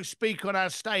 hey, will you speak on our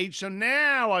stage? So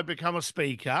now I become a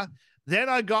speaker. Then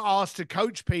I got asked to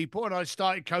coach people, and I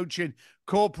started coaching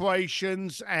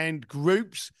corporations and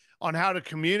groups on how to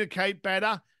communicate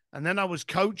better. And then I was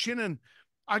coaching, and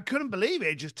I couldn't believe it.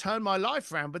 It just turned my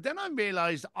life around. But then I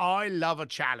realized I love a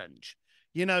challenge.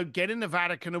 Getting the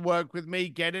Vatican to work with me,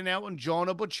 getting Elton John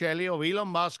or Bocelli or Elon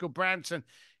Musk or Branson.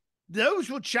 Those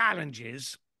were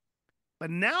challenges.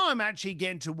 But now I'm actually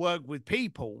getting to work with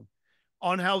people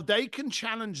on how they can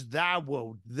challenge their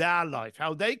world, their life,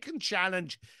 how they can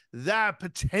challenge their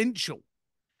potential.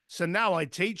 So now I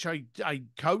teach, I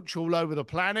coach all over the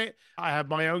planet. I have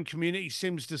my own community,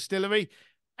 Sims Distillery.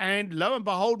 And lo and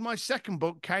behold, my second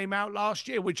book came out last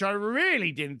year, which I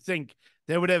really didn't think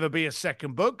there would ever be a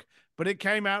second book. But it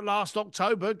came out last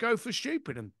October, Go for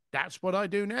Stupid. And that's what I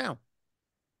do now.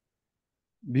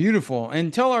 Beautiful.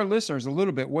 And tell our listeners a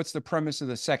little bit, what's the premise of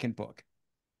the second book?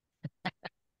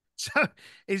 So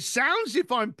it sounds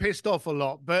if I'm pissed off a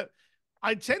lot, but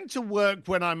I tend to work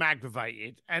when I'm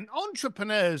aggravated. And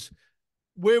entrepreneurs,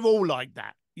 we're all like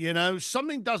that.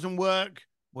 Something doesn't work,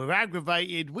 we're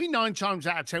aggravated. We 9 times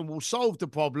out of 10 will solve the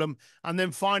problem and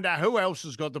then find out who else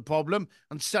has got the problem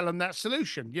and sell them that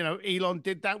solution. Elon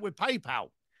did that with PayPal.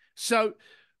 So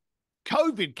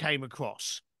COVID came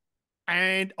across,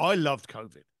 and I loved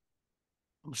COVID.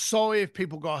 I'm sorry if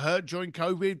people got hurt during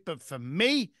COVID, but for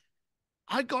me,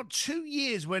 I got 2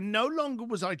 years where no longer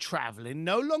was I traveling,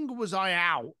 no longer was I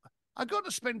out. I got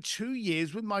to spend 2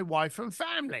 years with my wife and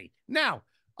family. Now,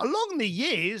 along the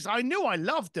years, I knew I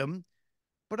loved them,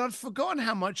 but I'd forgotten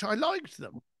how much I liked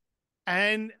them.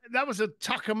 And that was a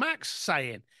Tucker Max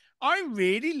saying. I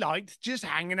really liked just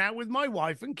hanging out with my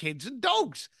wife and kids and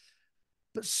dogs.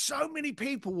 But so many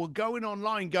people were going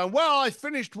online going, well, I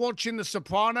finished watching The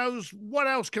Sopranos. What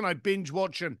else can I binge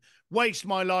watch and waste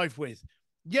my life with?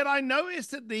 Yet I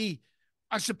noticed that the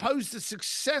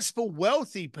successful,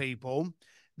 wealthy people,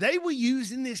 they were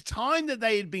using this time that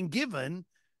they had been given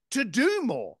to do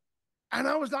more. And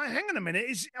I was like, hang on a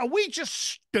minute, are we just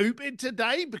stupid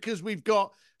today because we've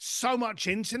got so much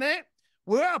internet?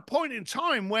 We're at a point in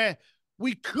time where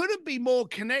we couldn't be more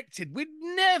connected. We'd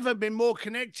never been more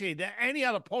connected at any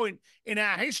other point in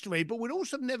our history, but we'd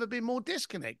also never been more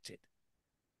disconnected.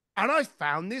 And I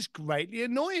found this greatly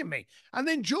annoying me. And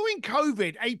then during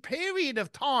COVID, a period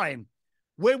of time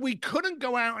where we couldn't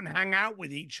go out and hang out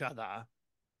with each other,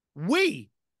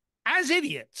 we, as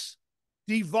idiots,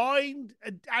 designed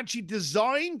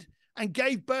and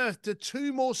gave birth to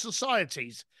 2 more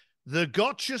societies, the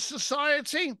gotcha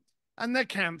society and the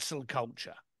cancel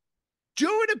culture.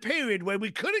 During a period where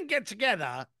we couldn't get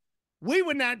together, we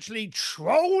were naturally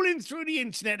trolling through the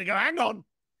internet to go, hang on,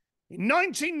 in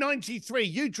 1993,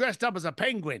 you dressed up as a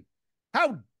penguin.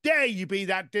 How dare you be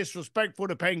that disrespectful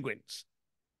to penguins?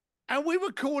 And we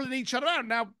were calling each other out.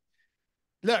 Now,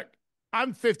 look,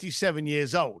 I'm 57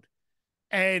 years old,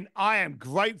 and I am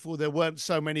grateful there weren't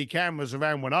so many cameras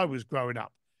around when I was growing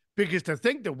up, because to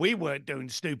think that we weren't doing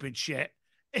stupid shit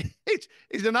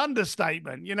is an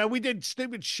understatement. We did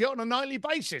stupid shit on a nightly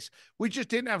basis. We just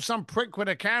didn't have some prick with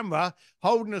a camera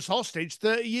holding us hostage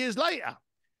 30 years later.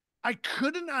 I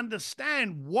couldn't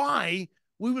understand why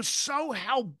we were so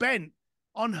hell-bent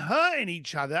on hurting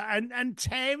each other and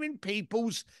tearing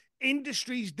people's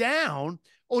industries down,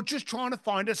 or just trying to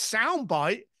find a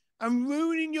soundbite and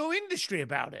ruining your industry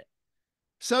about it.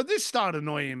 So this started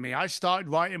annoying me. I started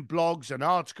writing blogs and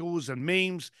articles and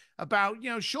memes about,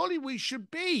 surely we should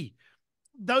be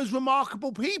those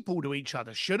remarkable people to each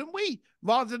other, shouldn't we?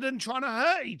 Rather than trying to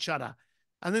hurt each other.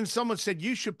 And then someone said,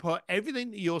 you should put everything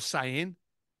that you're saying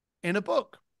in a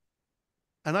book.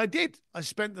 And I did. I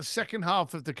spent the second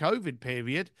half of the COVID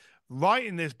period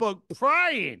writing this book,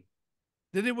 praying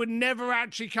that it would never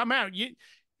actually come out.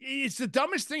 It's the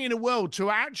dumbest thing in the world to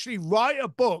actually write a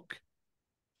book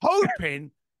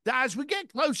hoping that as we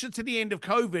get closer to the end of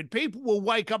COVID, people will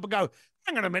wake up and go,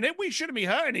 hang on a minute, we shouldn't be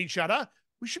hurting each other.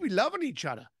 We should be loving each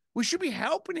other. We should be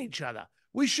helping each other.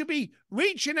 We should be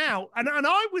reaching out. And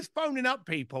I was phoning up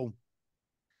people.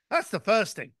 That's the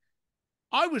first thing.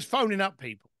 I was phoning up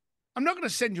people I'm not going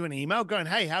to send you an email going,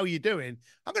 hey, how are you doing?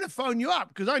 I'm going to phone you up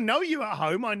because I know you're at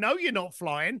home. I know you're not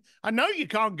flying. I know you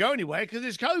can't go anywhere because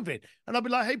it's COVID. And I'll be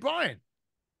like, hey, Brian,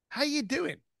 how you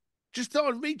doing? Just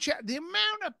thought I'd reach out. The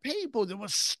amount of people that were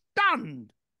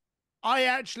stunned. I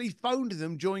actually phoned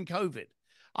them during COVID.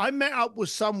 I met up with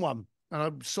someone, and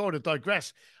I'm sort of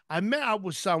digress. I met up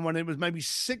with someone, it was maybe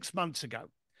 6 months ago.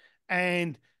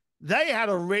 And they had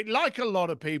like a lot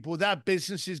of people, their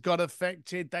businesses got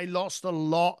affected. They lost a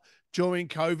lot during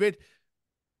COVID.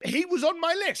 He was on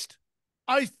my list.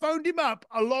 I phoned him up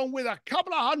along with a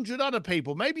couple of hundred other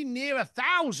people, maybe near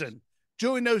 1,000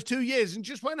 during those 2 years, and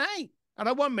just went, hey, and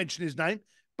I won't mention his name,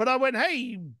 but I went,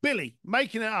 hey, Billy,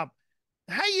 making it up.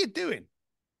 How you doing?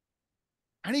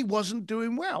 And he wasn't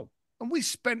doing well. And we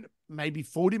spent maybe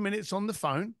 40 minutes on the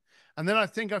phone. And then I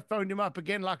think I phoned him up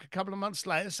again like a couple of months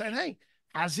later saying, hey,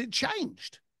 has it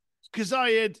changed? Because I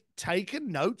had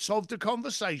taken notes of the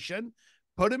conversation,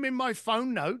 put them in my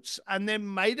phone notes, and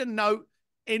then made a note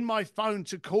in my phone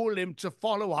to call him to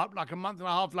follow up like a month and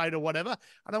a half later, whatever.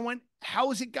 And I went,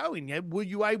 how is it going? Yeah, were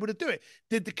you able to do it?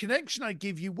 Did the connection I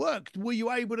give you work? Were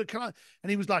you able to come?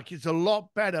 And he was like, it's a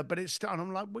lot better, but it's still, and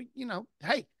I'm like, well, you know,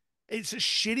 hey, it's a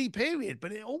shitty period,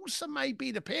 but it also may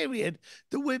be the period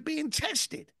that we're being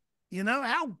tested. You know,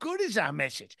 how good is our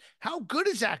message? How good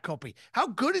is our copy? How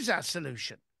good is our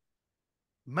solution?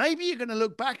 Maybe you're going to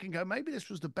look back and go, maybe this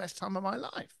was the best time of my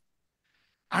life.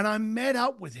 And I met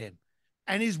up with him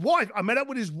and his wife. I met up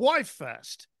with his wife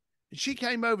first. And she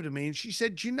came over to me and she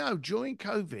said, you know, during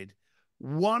COVID,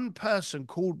 one person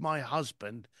called my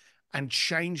husband and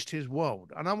changed his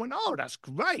world. And I went, oh, that's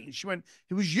great. And she went,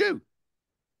 it was you.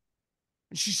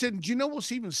 And she said, do you know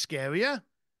what's even scarier?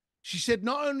 She said,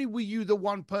 not only were you the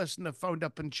one person that phoned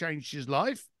up and changed his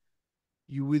life,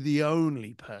 you were the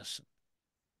only person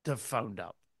that phoned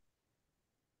up.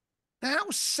 Now, how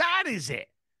sad is it?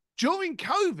 During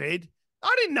COVID,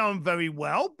 I didn't know him very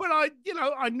well, but I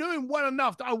knew him well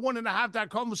enough that I wanted to have that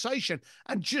conversation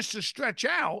and just to stretch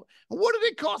out. And what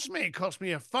did it cost me? It cost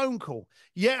me a phone call.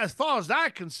 Yet, as far as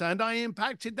that concerned, I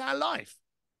impacted their life.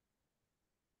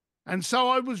 And so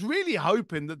I was really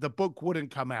hoping that the book wouldn't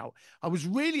come out. I was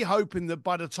really hoping that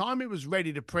by the time it was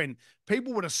ready to print,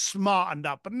 people would have smartened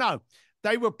up. But no,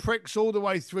 they were pricks all the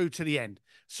way through to the end.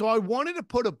 So I wanted to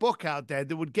put a book out there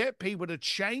that would get people to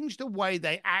change the way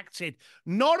they acted,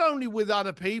 not only with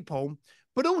other people,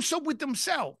 but also with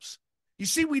themselves. You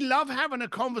see, we love having a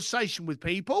conversation with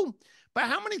people, but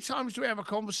how many times do we have a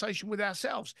conversation with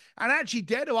ourselves and actually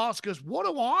dare to ask us, what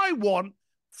do I want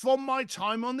from my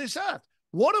time on this earth?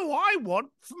 What do I want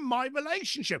from my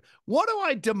relationship? What do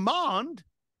I demand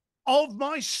of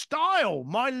my style,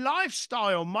 my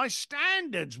lifestyle, my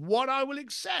standards, what I will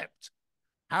accept?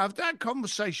 Have that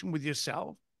conversation with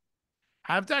yourself.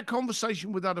 Have that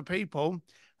conversation with other people,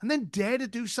 and then dare to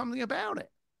do something about it.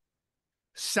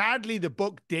 Sadly, the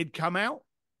book did come out.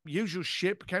 Usual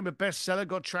Shit became a bestseller,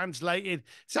 got translated.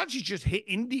 It's actually just hit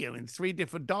India in 3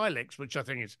 different dialects, which I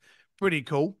think is pretty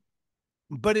cool.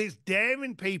 But it's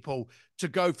daring people to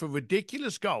go for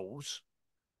ridiculous goals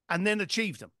and then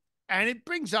achieve them. And it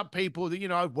brings up people that, you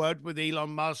know, I've worked with Elon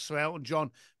Musk, Sir Elton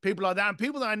John, people like that, and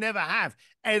people that I never have.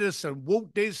 Edison,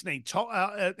 Walt Disney,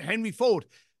 Henry Ford.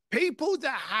 People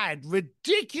that had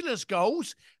ridiculous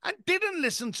goals and didn't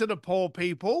listen to the poor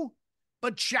people,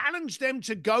 but challenged them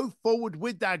to go forward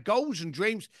with their goals and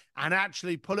dreams and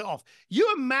actually pull it off.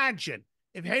 You imagine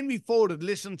if Henry Ford had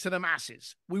listened to the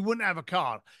masses, we wouldn't have a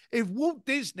car. If Walt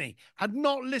Disney had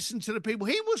not listened to the people,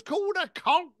 he was called a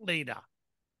cult leader,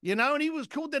 you know, and he was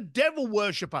called the devil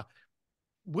worshiper.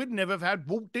 We'd never have had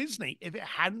Walt Disney if it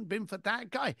hadn't been for that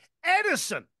guy.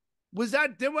 Edison was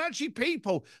that. There were actually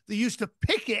people that used to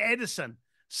picket Edison,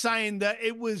 saying that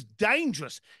it was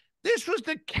dangerous. This was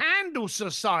the Candle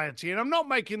Society, and I'm not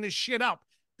making this shit up.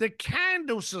 The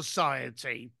Candle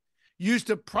Society used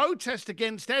to protest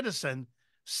against Edison,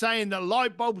 saying that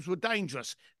light bulbs were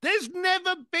dangerous. There's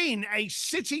never been a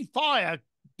city fire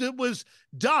that was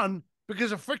done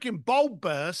because a freaking bulb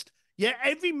burst, yet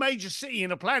every major city in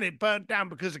the planet burnt down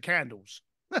because of candles.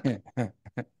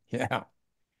 Yeah.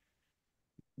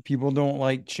 People don't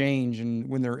like change, and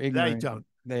when they're ignorant,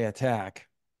 they attack.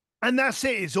 And that's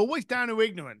it. It's always down to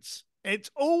ignorance.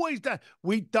 It's always down.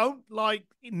 We don't like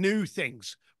new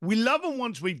things. We love them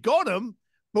once we've got them,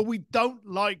 but we don't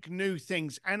like new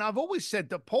things. And I've always said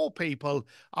that poor people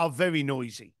are very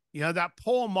noisy. You know, that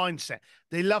poor mindset.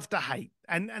 They love to hate.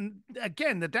 And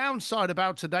again, the downside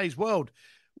about today's world,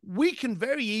 we can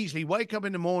very easily wake up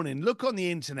in the morning, look on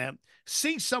the internet,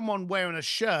 see someone wearing a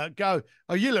shirt, go,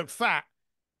 oh, you look fat.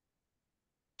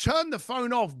 Turn the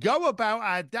phone off, go about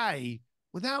our day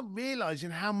without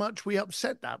realizing how much we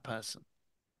upset that person.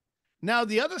 Now,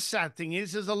 the other sad thing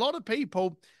is there's a lot of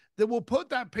people that will put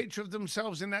that picture of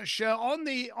themselves in that shirt on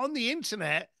the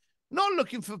internet, not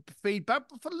looking for feedback,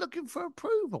 but for looking for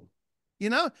approval.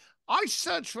 I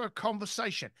search for a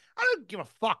conversation. I don't give a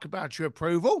fuck about your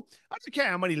approval. I don't care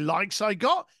how many likes I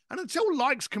got. And until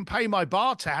likes can pay my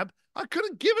bar tab, I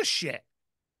couldn't give a shit.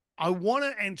 I want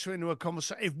to enter into a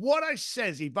conversation. If what I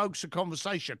says evokes a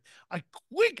conversation, I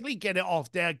quickly get it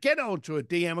off there, get it onto a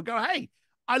DM and go, hey,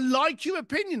 I like your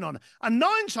opinion on it. And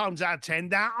 9 times out of 10,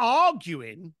 they're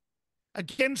arguing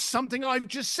against something I've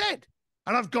just said.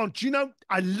 And I've gone, do you know,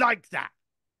 I like that.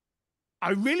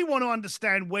 I really want to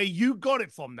understand where you got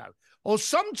it from, though. Or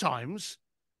sometimes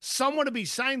someone will be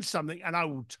saying something and I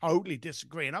will totally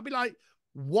disagree. And I'll be like,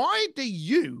 why do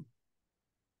you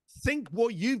think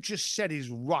what you've just said is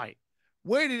right?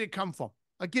 Where did it come from?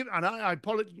 I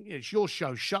apologize. It's your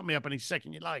show. Shut me up any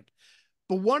second you like.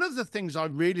 But one of the things I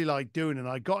really like doing, and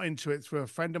I got into it through a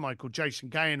friend of mine called Jason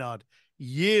Grandad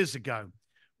years ago,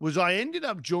 was I ended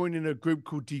up joining a group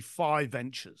called Defy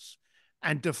Ventures.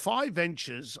 And Defy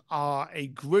Ventures are a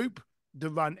group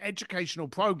that run educational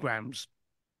programs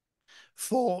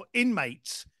for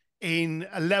inmates in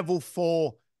a level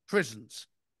 4 prisons.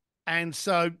 And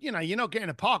so, you're not getting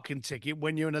a parking ticket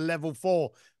when you're in a level 4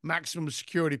 maximum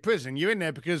security prison. You're in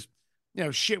there because,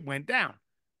 shit went down.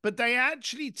 But they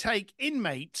actually take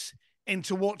inmates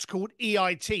into what's called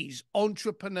EITs,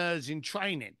 entrepreneurs in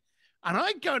training. And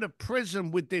I go to prison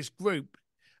with this group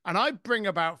and I bring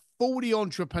about 40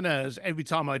 entrepreneurs every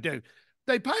time I do.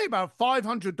 They pay about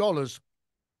 $500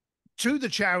 to the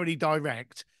charity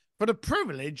direct for the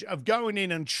privilege of going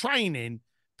in and training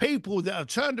people that have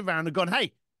turned around and gone,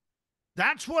 hey,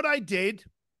 that's what I did,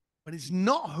 but it's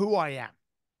not who I am.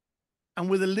 And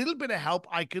with a little bit of help,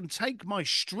 I can take my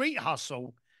street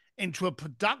hustle into a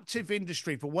productive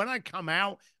industry for when I come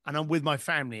out and I'm with my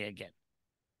family again.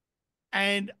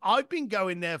 And I've been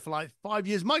going there for like 5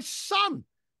 years. My son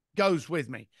goes with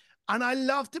me. And I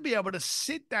love to be able to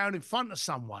sit down in front of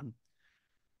someone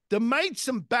that made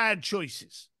some bad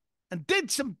choices and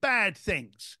did some bad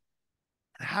things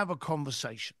and have a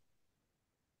conversation.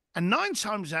 And 9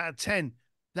 times out of 10,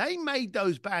 they made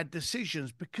those bad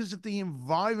decisions because of the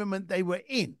environment they were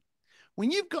in.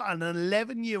 When you've got an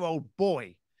 11-year-old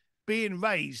boy being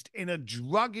raised in a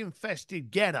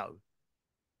drug-infested ghetto,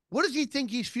 what does he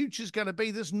think his future is going to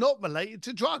be that's not related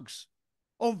to drugs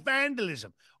or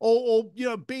vandalism or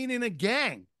being in a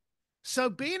gang? So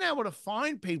being able to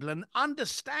find people and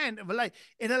understand and relate,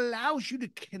 it allows you to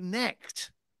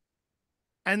connect.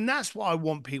 And that's what I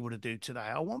want people to do today.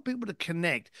 I want people to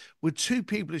connect with 2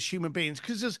 people as human beings,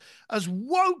 because as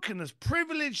woke and as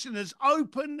privileged and as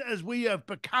open as we have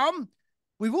become,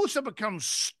 we've also become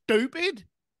stupid.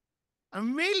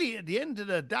 And really, at the end of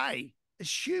the day, as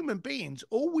human beings,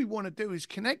 all we want to do is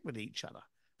connect with each other.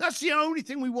 That's the only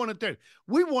thing we want to do.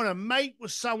 We want to mate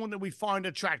with someone that we find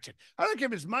attractive. I don't care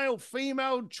if it's male,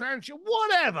 female, trans,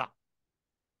 whatever.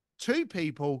 2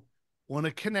 people want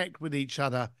to connect with each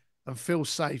other and feel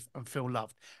safe and feel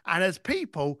loved. And as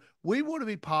people, we want to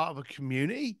be part of a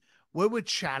community where we're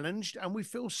challenged and we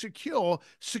feel secure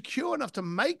enough to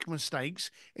make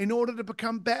mistakes in order to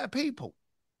become better people.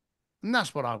 And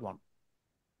that's what I want.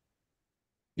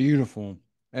 Beautiful.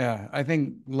 Yeah, I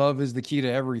think love is the key to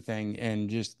everything, and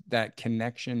just that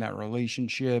connection, that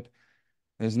relationship.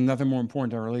 There's nothing more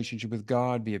important to our relationship with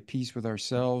God, be at peace with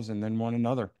ourselves and then one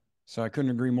another. So I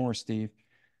couldn't agree more, Steve.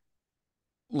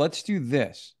 Let's do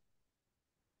this.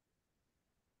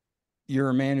 You're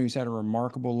a man who's had a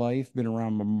remarkable life, been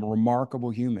around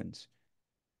remarkable humans.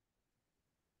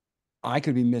 I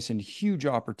could be missing huge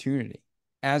opportunity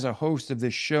as a host of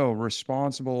this show,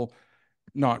 responsible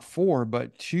not for,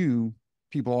 but to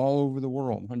people all over the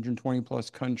world, 120 plus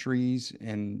countries,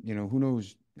 and who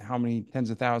knows how many tens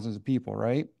of thousands of people,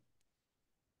 right?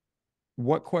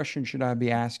 What question should I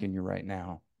be asking you right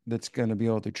now that's going to be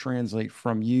able to translate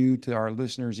from you to our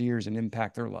listeners' ears and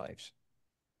impact their lives?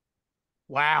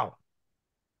 Wow.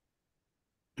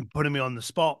 You're putting me on the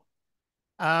spot.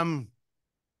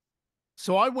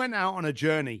 So I went out on a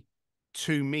journey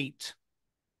to meet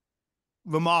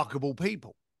remarkable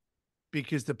people,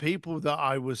 because the people that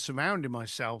I was surrounding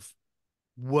myself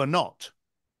were not.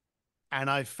 And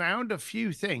I found a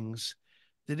few things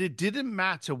that it didn't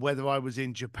matter whether I was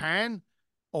in Japan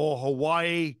or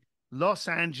Hawaii, Los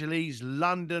Angeles,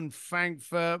 London,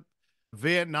 Frankfurt,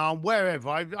 Vietnam, wherever.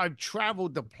 I've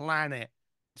traveled the planet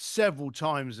several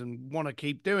times and want to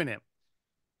keep doing it.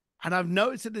 And I've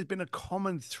noticed that there's been a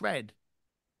common thread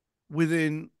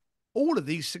within all of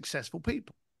these successful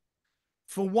people.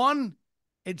 For one,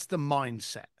 it's the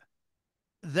mindset.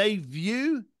 they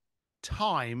view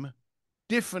time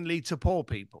differently to poor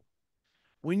people.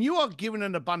 When you are given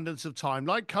an abundance of time,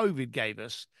 like COVID gave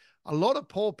us, a lot of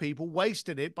poor people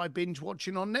wasted it by binge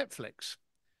watching on Netflix.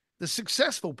 The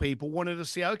successful people wanted to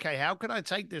see, okay, how can I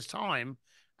take this time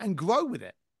and grow with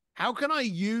it? How can I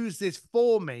use this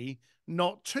for me,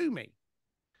 not to me?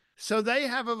 So they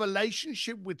have a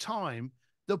relationship with time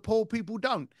that poor people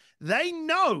don't. They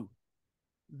know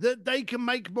that they can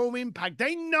make more impact.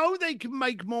 They know they can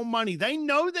make more money. They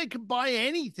know they can buy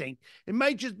anything. It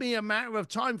may just be a matter of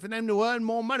time for them to earn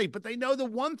more money, but they know the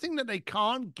one thing that they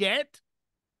can't get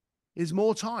is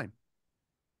more time.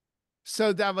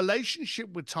 So their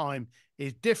relationship with time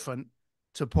is different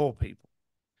to poor people.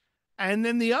 And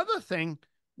then the other thing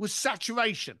was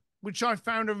saturation, which I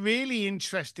found a really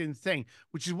interesting thing,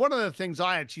 which is one of the things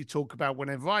I actually talk about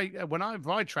whenever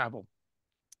I travel.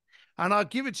 And I'll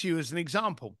give it to you as an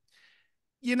example.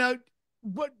 You know,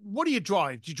 what do you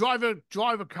drive? Do you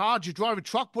drive a car? Do you drive a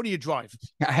truck? What do you drive?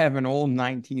 I have an old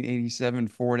 1987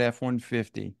 Ford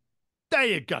F-150. There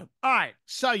you go. All right.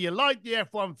 So you like the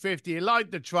F-150, you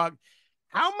like the truck.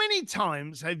 How many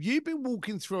times have you been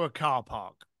walking through a car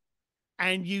park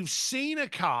and you've seen a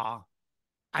car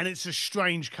and it's a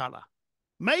strange color?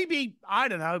 Maybe, I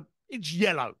don't know, it's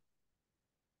yellow.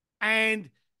 And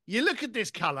you look at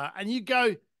this color and you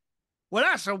go, well,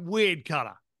 that's a weird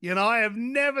color. You know, I have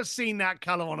never seen that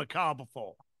color on a car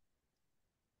before.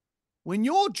 When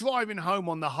you're driving home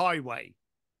on the highway,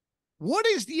 what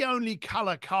is the only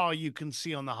color car you can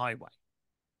see on the highway?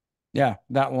 Yeah,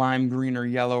 that lime green or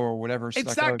yellow or whatever.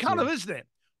 It's that color, isn't it?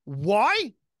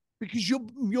 Why? Because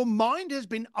your mind has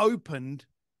been opened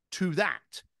to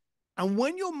that. And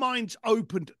when your mind's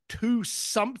opened to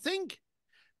something,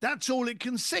 that's all it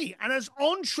can see. And as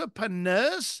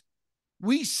entrepreneurs,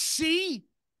 we see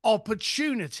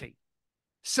opportunity.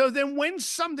 So then when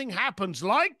something happens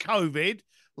like COVID,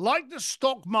 like the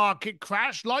stock market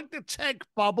crash, like the tech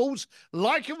bubbles,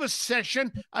 like a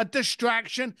recession, a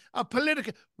distraction, a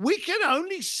political, we can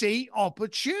only see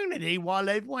opportunity while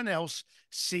everyone else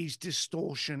sees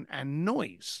distortion and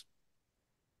noise.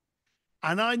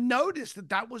 And I noticed that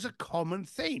that was a common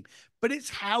theme, but it's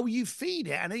how you feed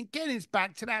it. And again, it's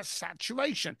back to that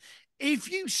saturation. If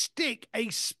you stick a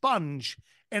sponge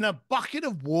in a bucket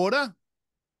of water,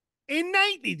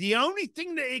 innately, the only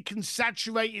thing that it can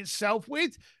saturate itself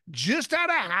with, just out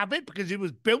of habit, because it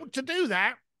was built to do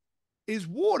that, is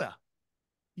water.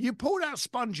 You pull that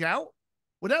sponge out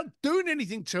without doing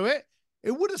anything to it,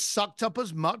 it would have sucked up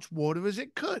as much water as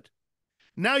it could.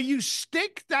 Now you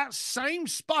stick that same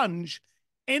sponge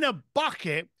in a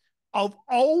bucket of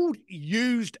old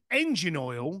used engine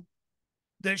oil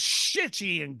that's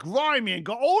shitty and grimy and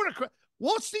got all the crap.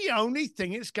 What's the only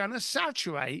thing it's going to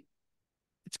saturate?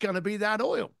 It's going to be that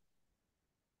oil.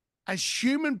 As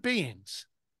human beings,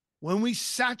 when we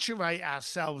saturate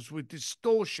ourselves with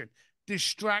distortion,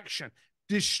 distraction,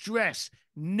 distress,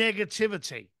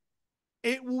 negativity,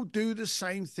 it will do the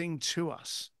same thing to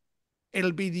us.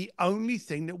 It'll be the only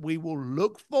thing that we will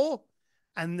look for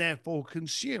and therefore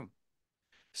consume.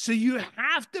 So you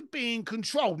have to be in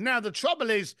control. Now, the trouble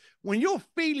is when you're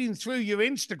feeling through your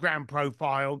Instagram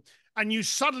profile and you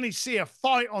suddenly see a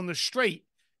fight on the street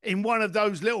in one of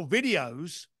those little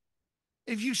videos,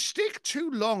 if you stick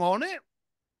too long on it,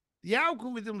 the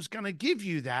algorithm's going to give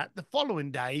you that the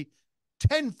following day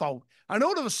tenfold. And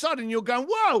all of a sudden you're going,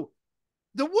 whoa,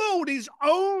 the world is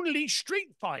only street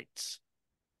fights.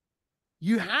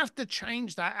 You have to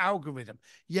change that algorithm.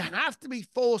 You have to be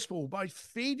forceful by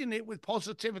feeding it with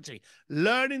positivity,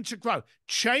 learning to grow,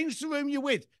 change the room you're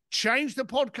with, change the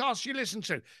podcast you listen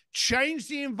to, change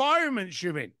the environments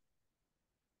you're in.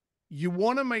 You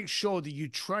want to make sure that you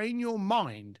train your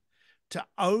mind to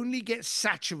only get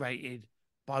saturated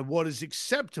by what is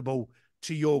acceptable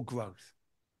to your growth.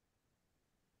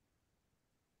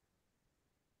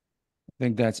 I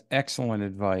think that's excellent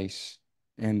advice.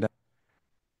 And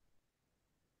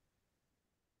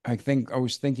I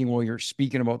was thinking while you're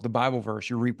speaking about the Bible verse,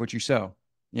 you reap what you sow,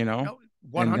 you know?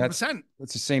 100%.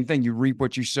 That's the same thing. You reap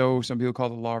what you sow. Some people call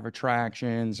it the law of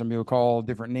attraction. Some people call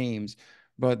different names,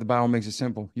 but the Bible makes it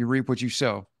simple. You reap what you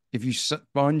sow. If you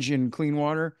sponge in clean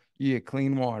water, you get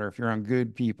clean water. If you're on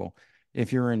good people,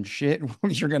 if you're in shit,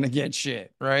 you're going to get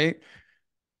shit, right?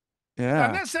 Yeah.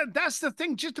 And that's the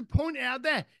thing, just to point out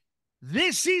there.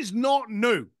 This is not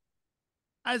new.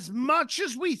 As much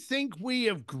as we think we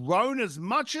have grown, as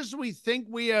much as we think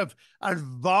we have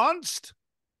advanced,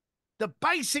 the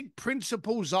basic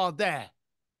principles are there.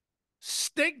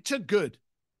 Stick to good.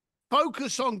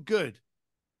 Focus on good.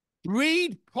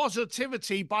 Breed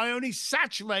positivity by only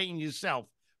saturating yourself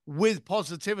with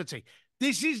positivity.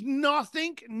 This is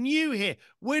nothing new here.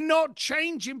 We're not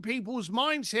changing people's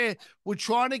minds here. We're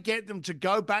trying to get them to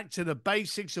go back to the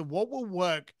basics of what will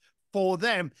work for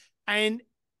them. And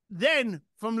then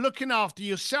from looking after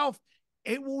yourself,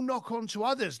 it will knock on to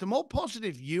others. The more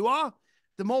positive you are,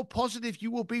 the more positive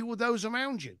you will be with those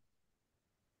around you.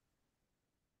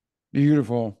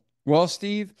 Beautiful. Well,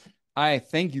 Steve, I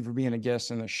thank you for being a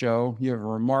guest on the show. You have a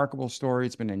remarkable story.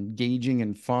 It's been engaging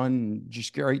and fun, and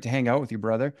just great to hang out with you,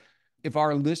 brother. If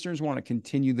our listeners want to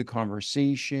continue the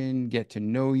conversation, get to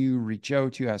know you, reach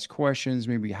out to you, ask questions,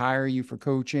 maybe hire you for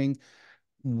coaching,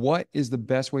 what is the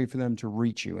best way for them to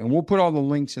reach you? And we'll put all the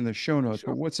links in the show notes,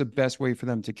 but what's the best way for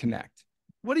them to connect?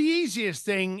 Well, the easiest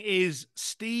thing is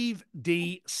Steve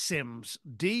D. Sims.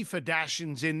 D for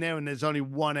dashing's in there, and there's only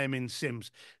one M in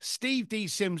Sims. Steve D.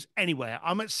 Sims anywhere.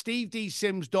 I'm at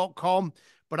stevedsims.com,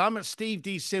 but I'm at Steve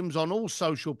D. Sims on all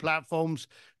social platforms,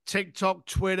 TikTok,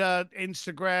 Twitter,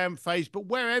 Instagram, Facebook,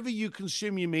 wherever you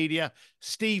consume your media,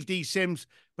 Steve D. Sims.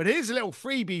 But here's a little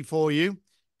freebie for you.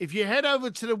 If you head over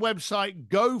to the website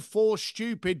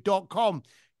goforstupid.com,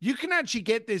 you can actually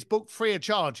get this book free of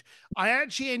charge. I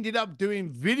actually ended up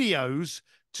doing videos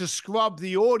to scrub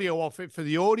the audio off it for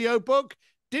the audio book.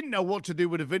 Didn't know what to do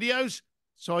with the videos,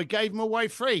 so I gave them away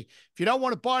free. If you don't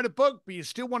want to buy the book, but you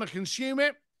still want to consume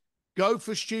it,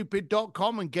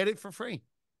 goforstupid.com and get it for free.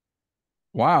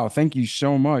 Wow. Thank you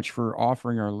so much for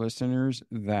offering our listeners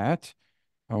that.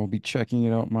 I will be checking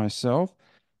it out myself.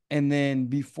 And then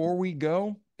before we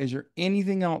go, is there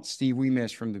anything else, Steve, we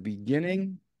missed from the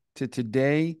beginning to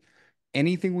today?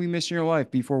 Anything we missed in your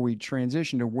life before we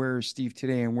transition to where is Steve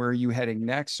today and where are you heading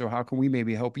next? So how can we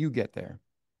maybe help you get there?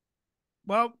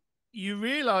 Well, you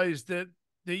realize that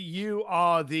you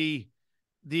are the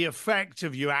effect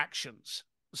of your actions.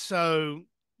 So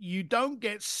you don't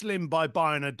get slim by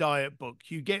buying a diet book.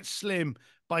 You get slim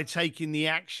by taking the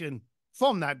action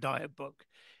from that diet book.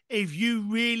 If you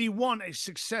really want a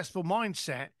successful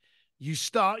mindset, you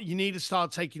need to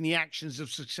start taking the actions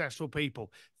of successful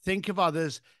people. Think of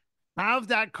others, have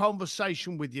that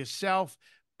conversation with yourself,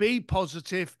 be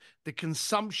positive, the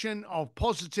consumption of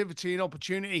positivity and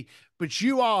opportunity, but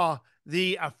you are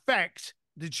the effect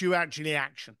that you actually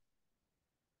action.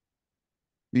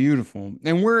 Beautiful.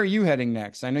 And where are you heading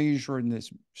next? I know you're written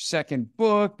this second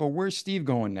book, but where's Steve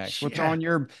going next? What's on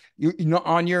your,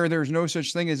 there's no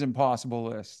such thing as impossible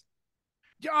list?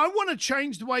 Yeah, I want to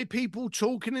change the way people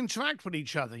talk and interact with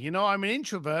each other. I'm an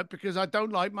introvert because I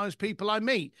don't like most people I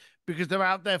meet because they're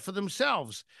out there for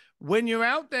themselves. When you're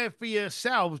out there for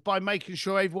yourselves by making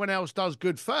sure everyone else does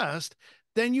good first,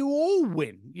 then you all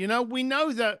win. We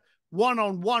know that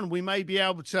one-on-one, we may be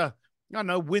able to,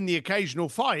 win the occasional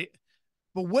fight.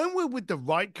 But when we're with the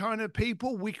right kind of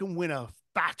people, we can win a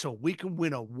battle. We can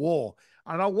win a war.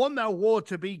 And I want that war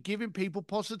to be giving people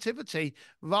positivity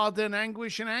rather than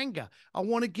anguish and anger. I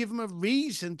want to give them a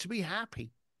reason to be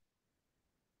happy.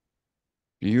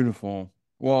 Beautiful.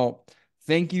 Well,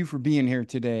 thank you for being here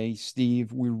today,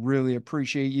 Steve. We really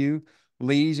appreciate you.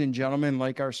 Ladies and gentlemen,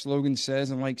 like our slogan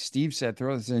says, and like Steve said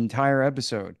throughout this entire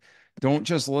episode, don't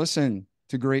just listen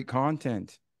to great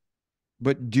content,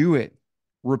 but do it.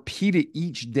 Repeat it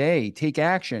each day. Take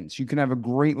action so you can have a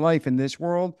great life in this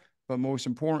world, but most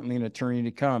importantly, an eternity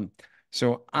to come.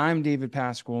 So I'm David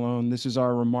Pasqualone. This is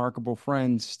our remarkable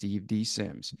friend, Steve D.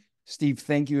 Sims. Steve,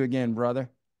 thank you again, brother.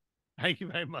 Thank you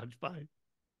very much. Bye.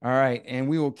 All right. And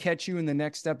we will catch you in the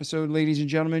next episode, ladies and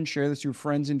gentlemen. Share this with your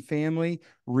friends and family.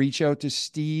 Reach out to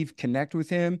Steve. Connect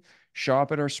with him.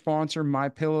 Shop at our sponsor,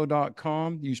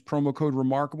 mypillow.com. Use promo code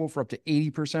REMARKABLE for up to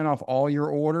 80% off all your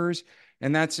orders.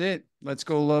 And that's it. Let's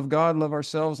go love God, love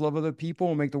ourselves, love other people,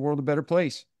 and make the world a better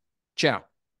place. Ciao.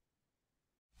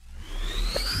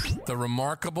 The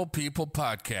Remarkable People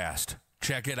Podcast.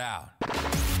 Check it out.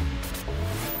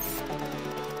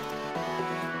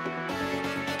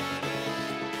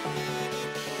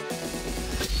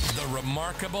 The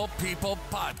Remarkable People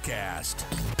Podcast.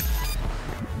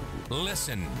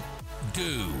 Listen,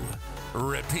 do,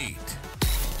 repeat.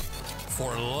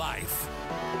 For life.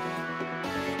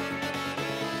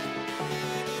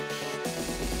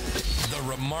 The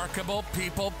Remarkable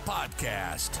People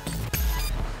Podcast.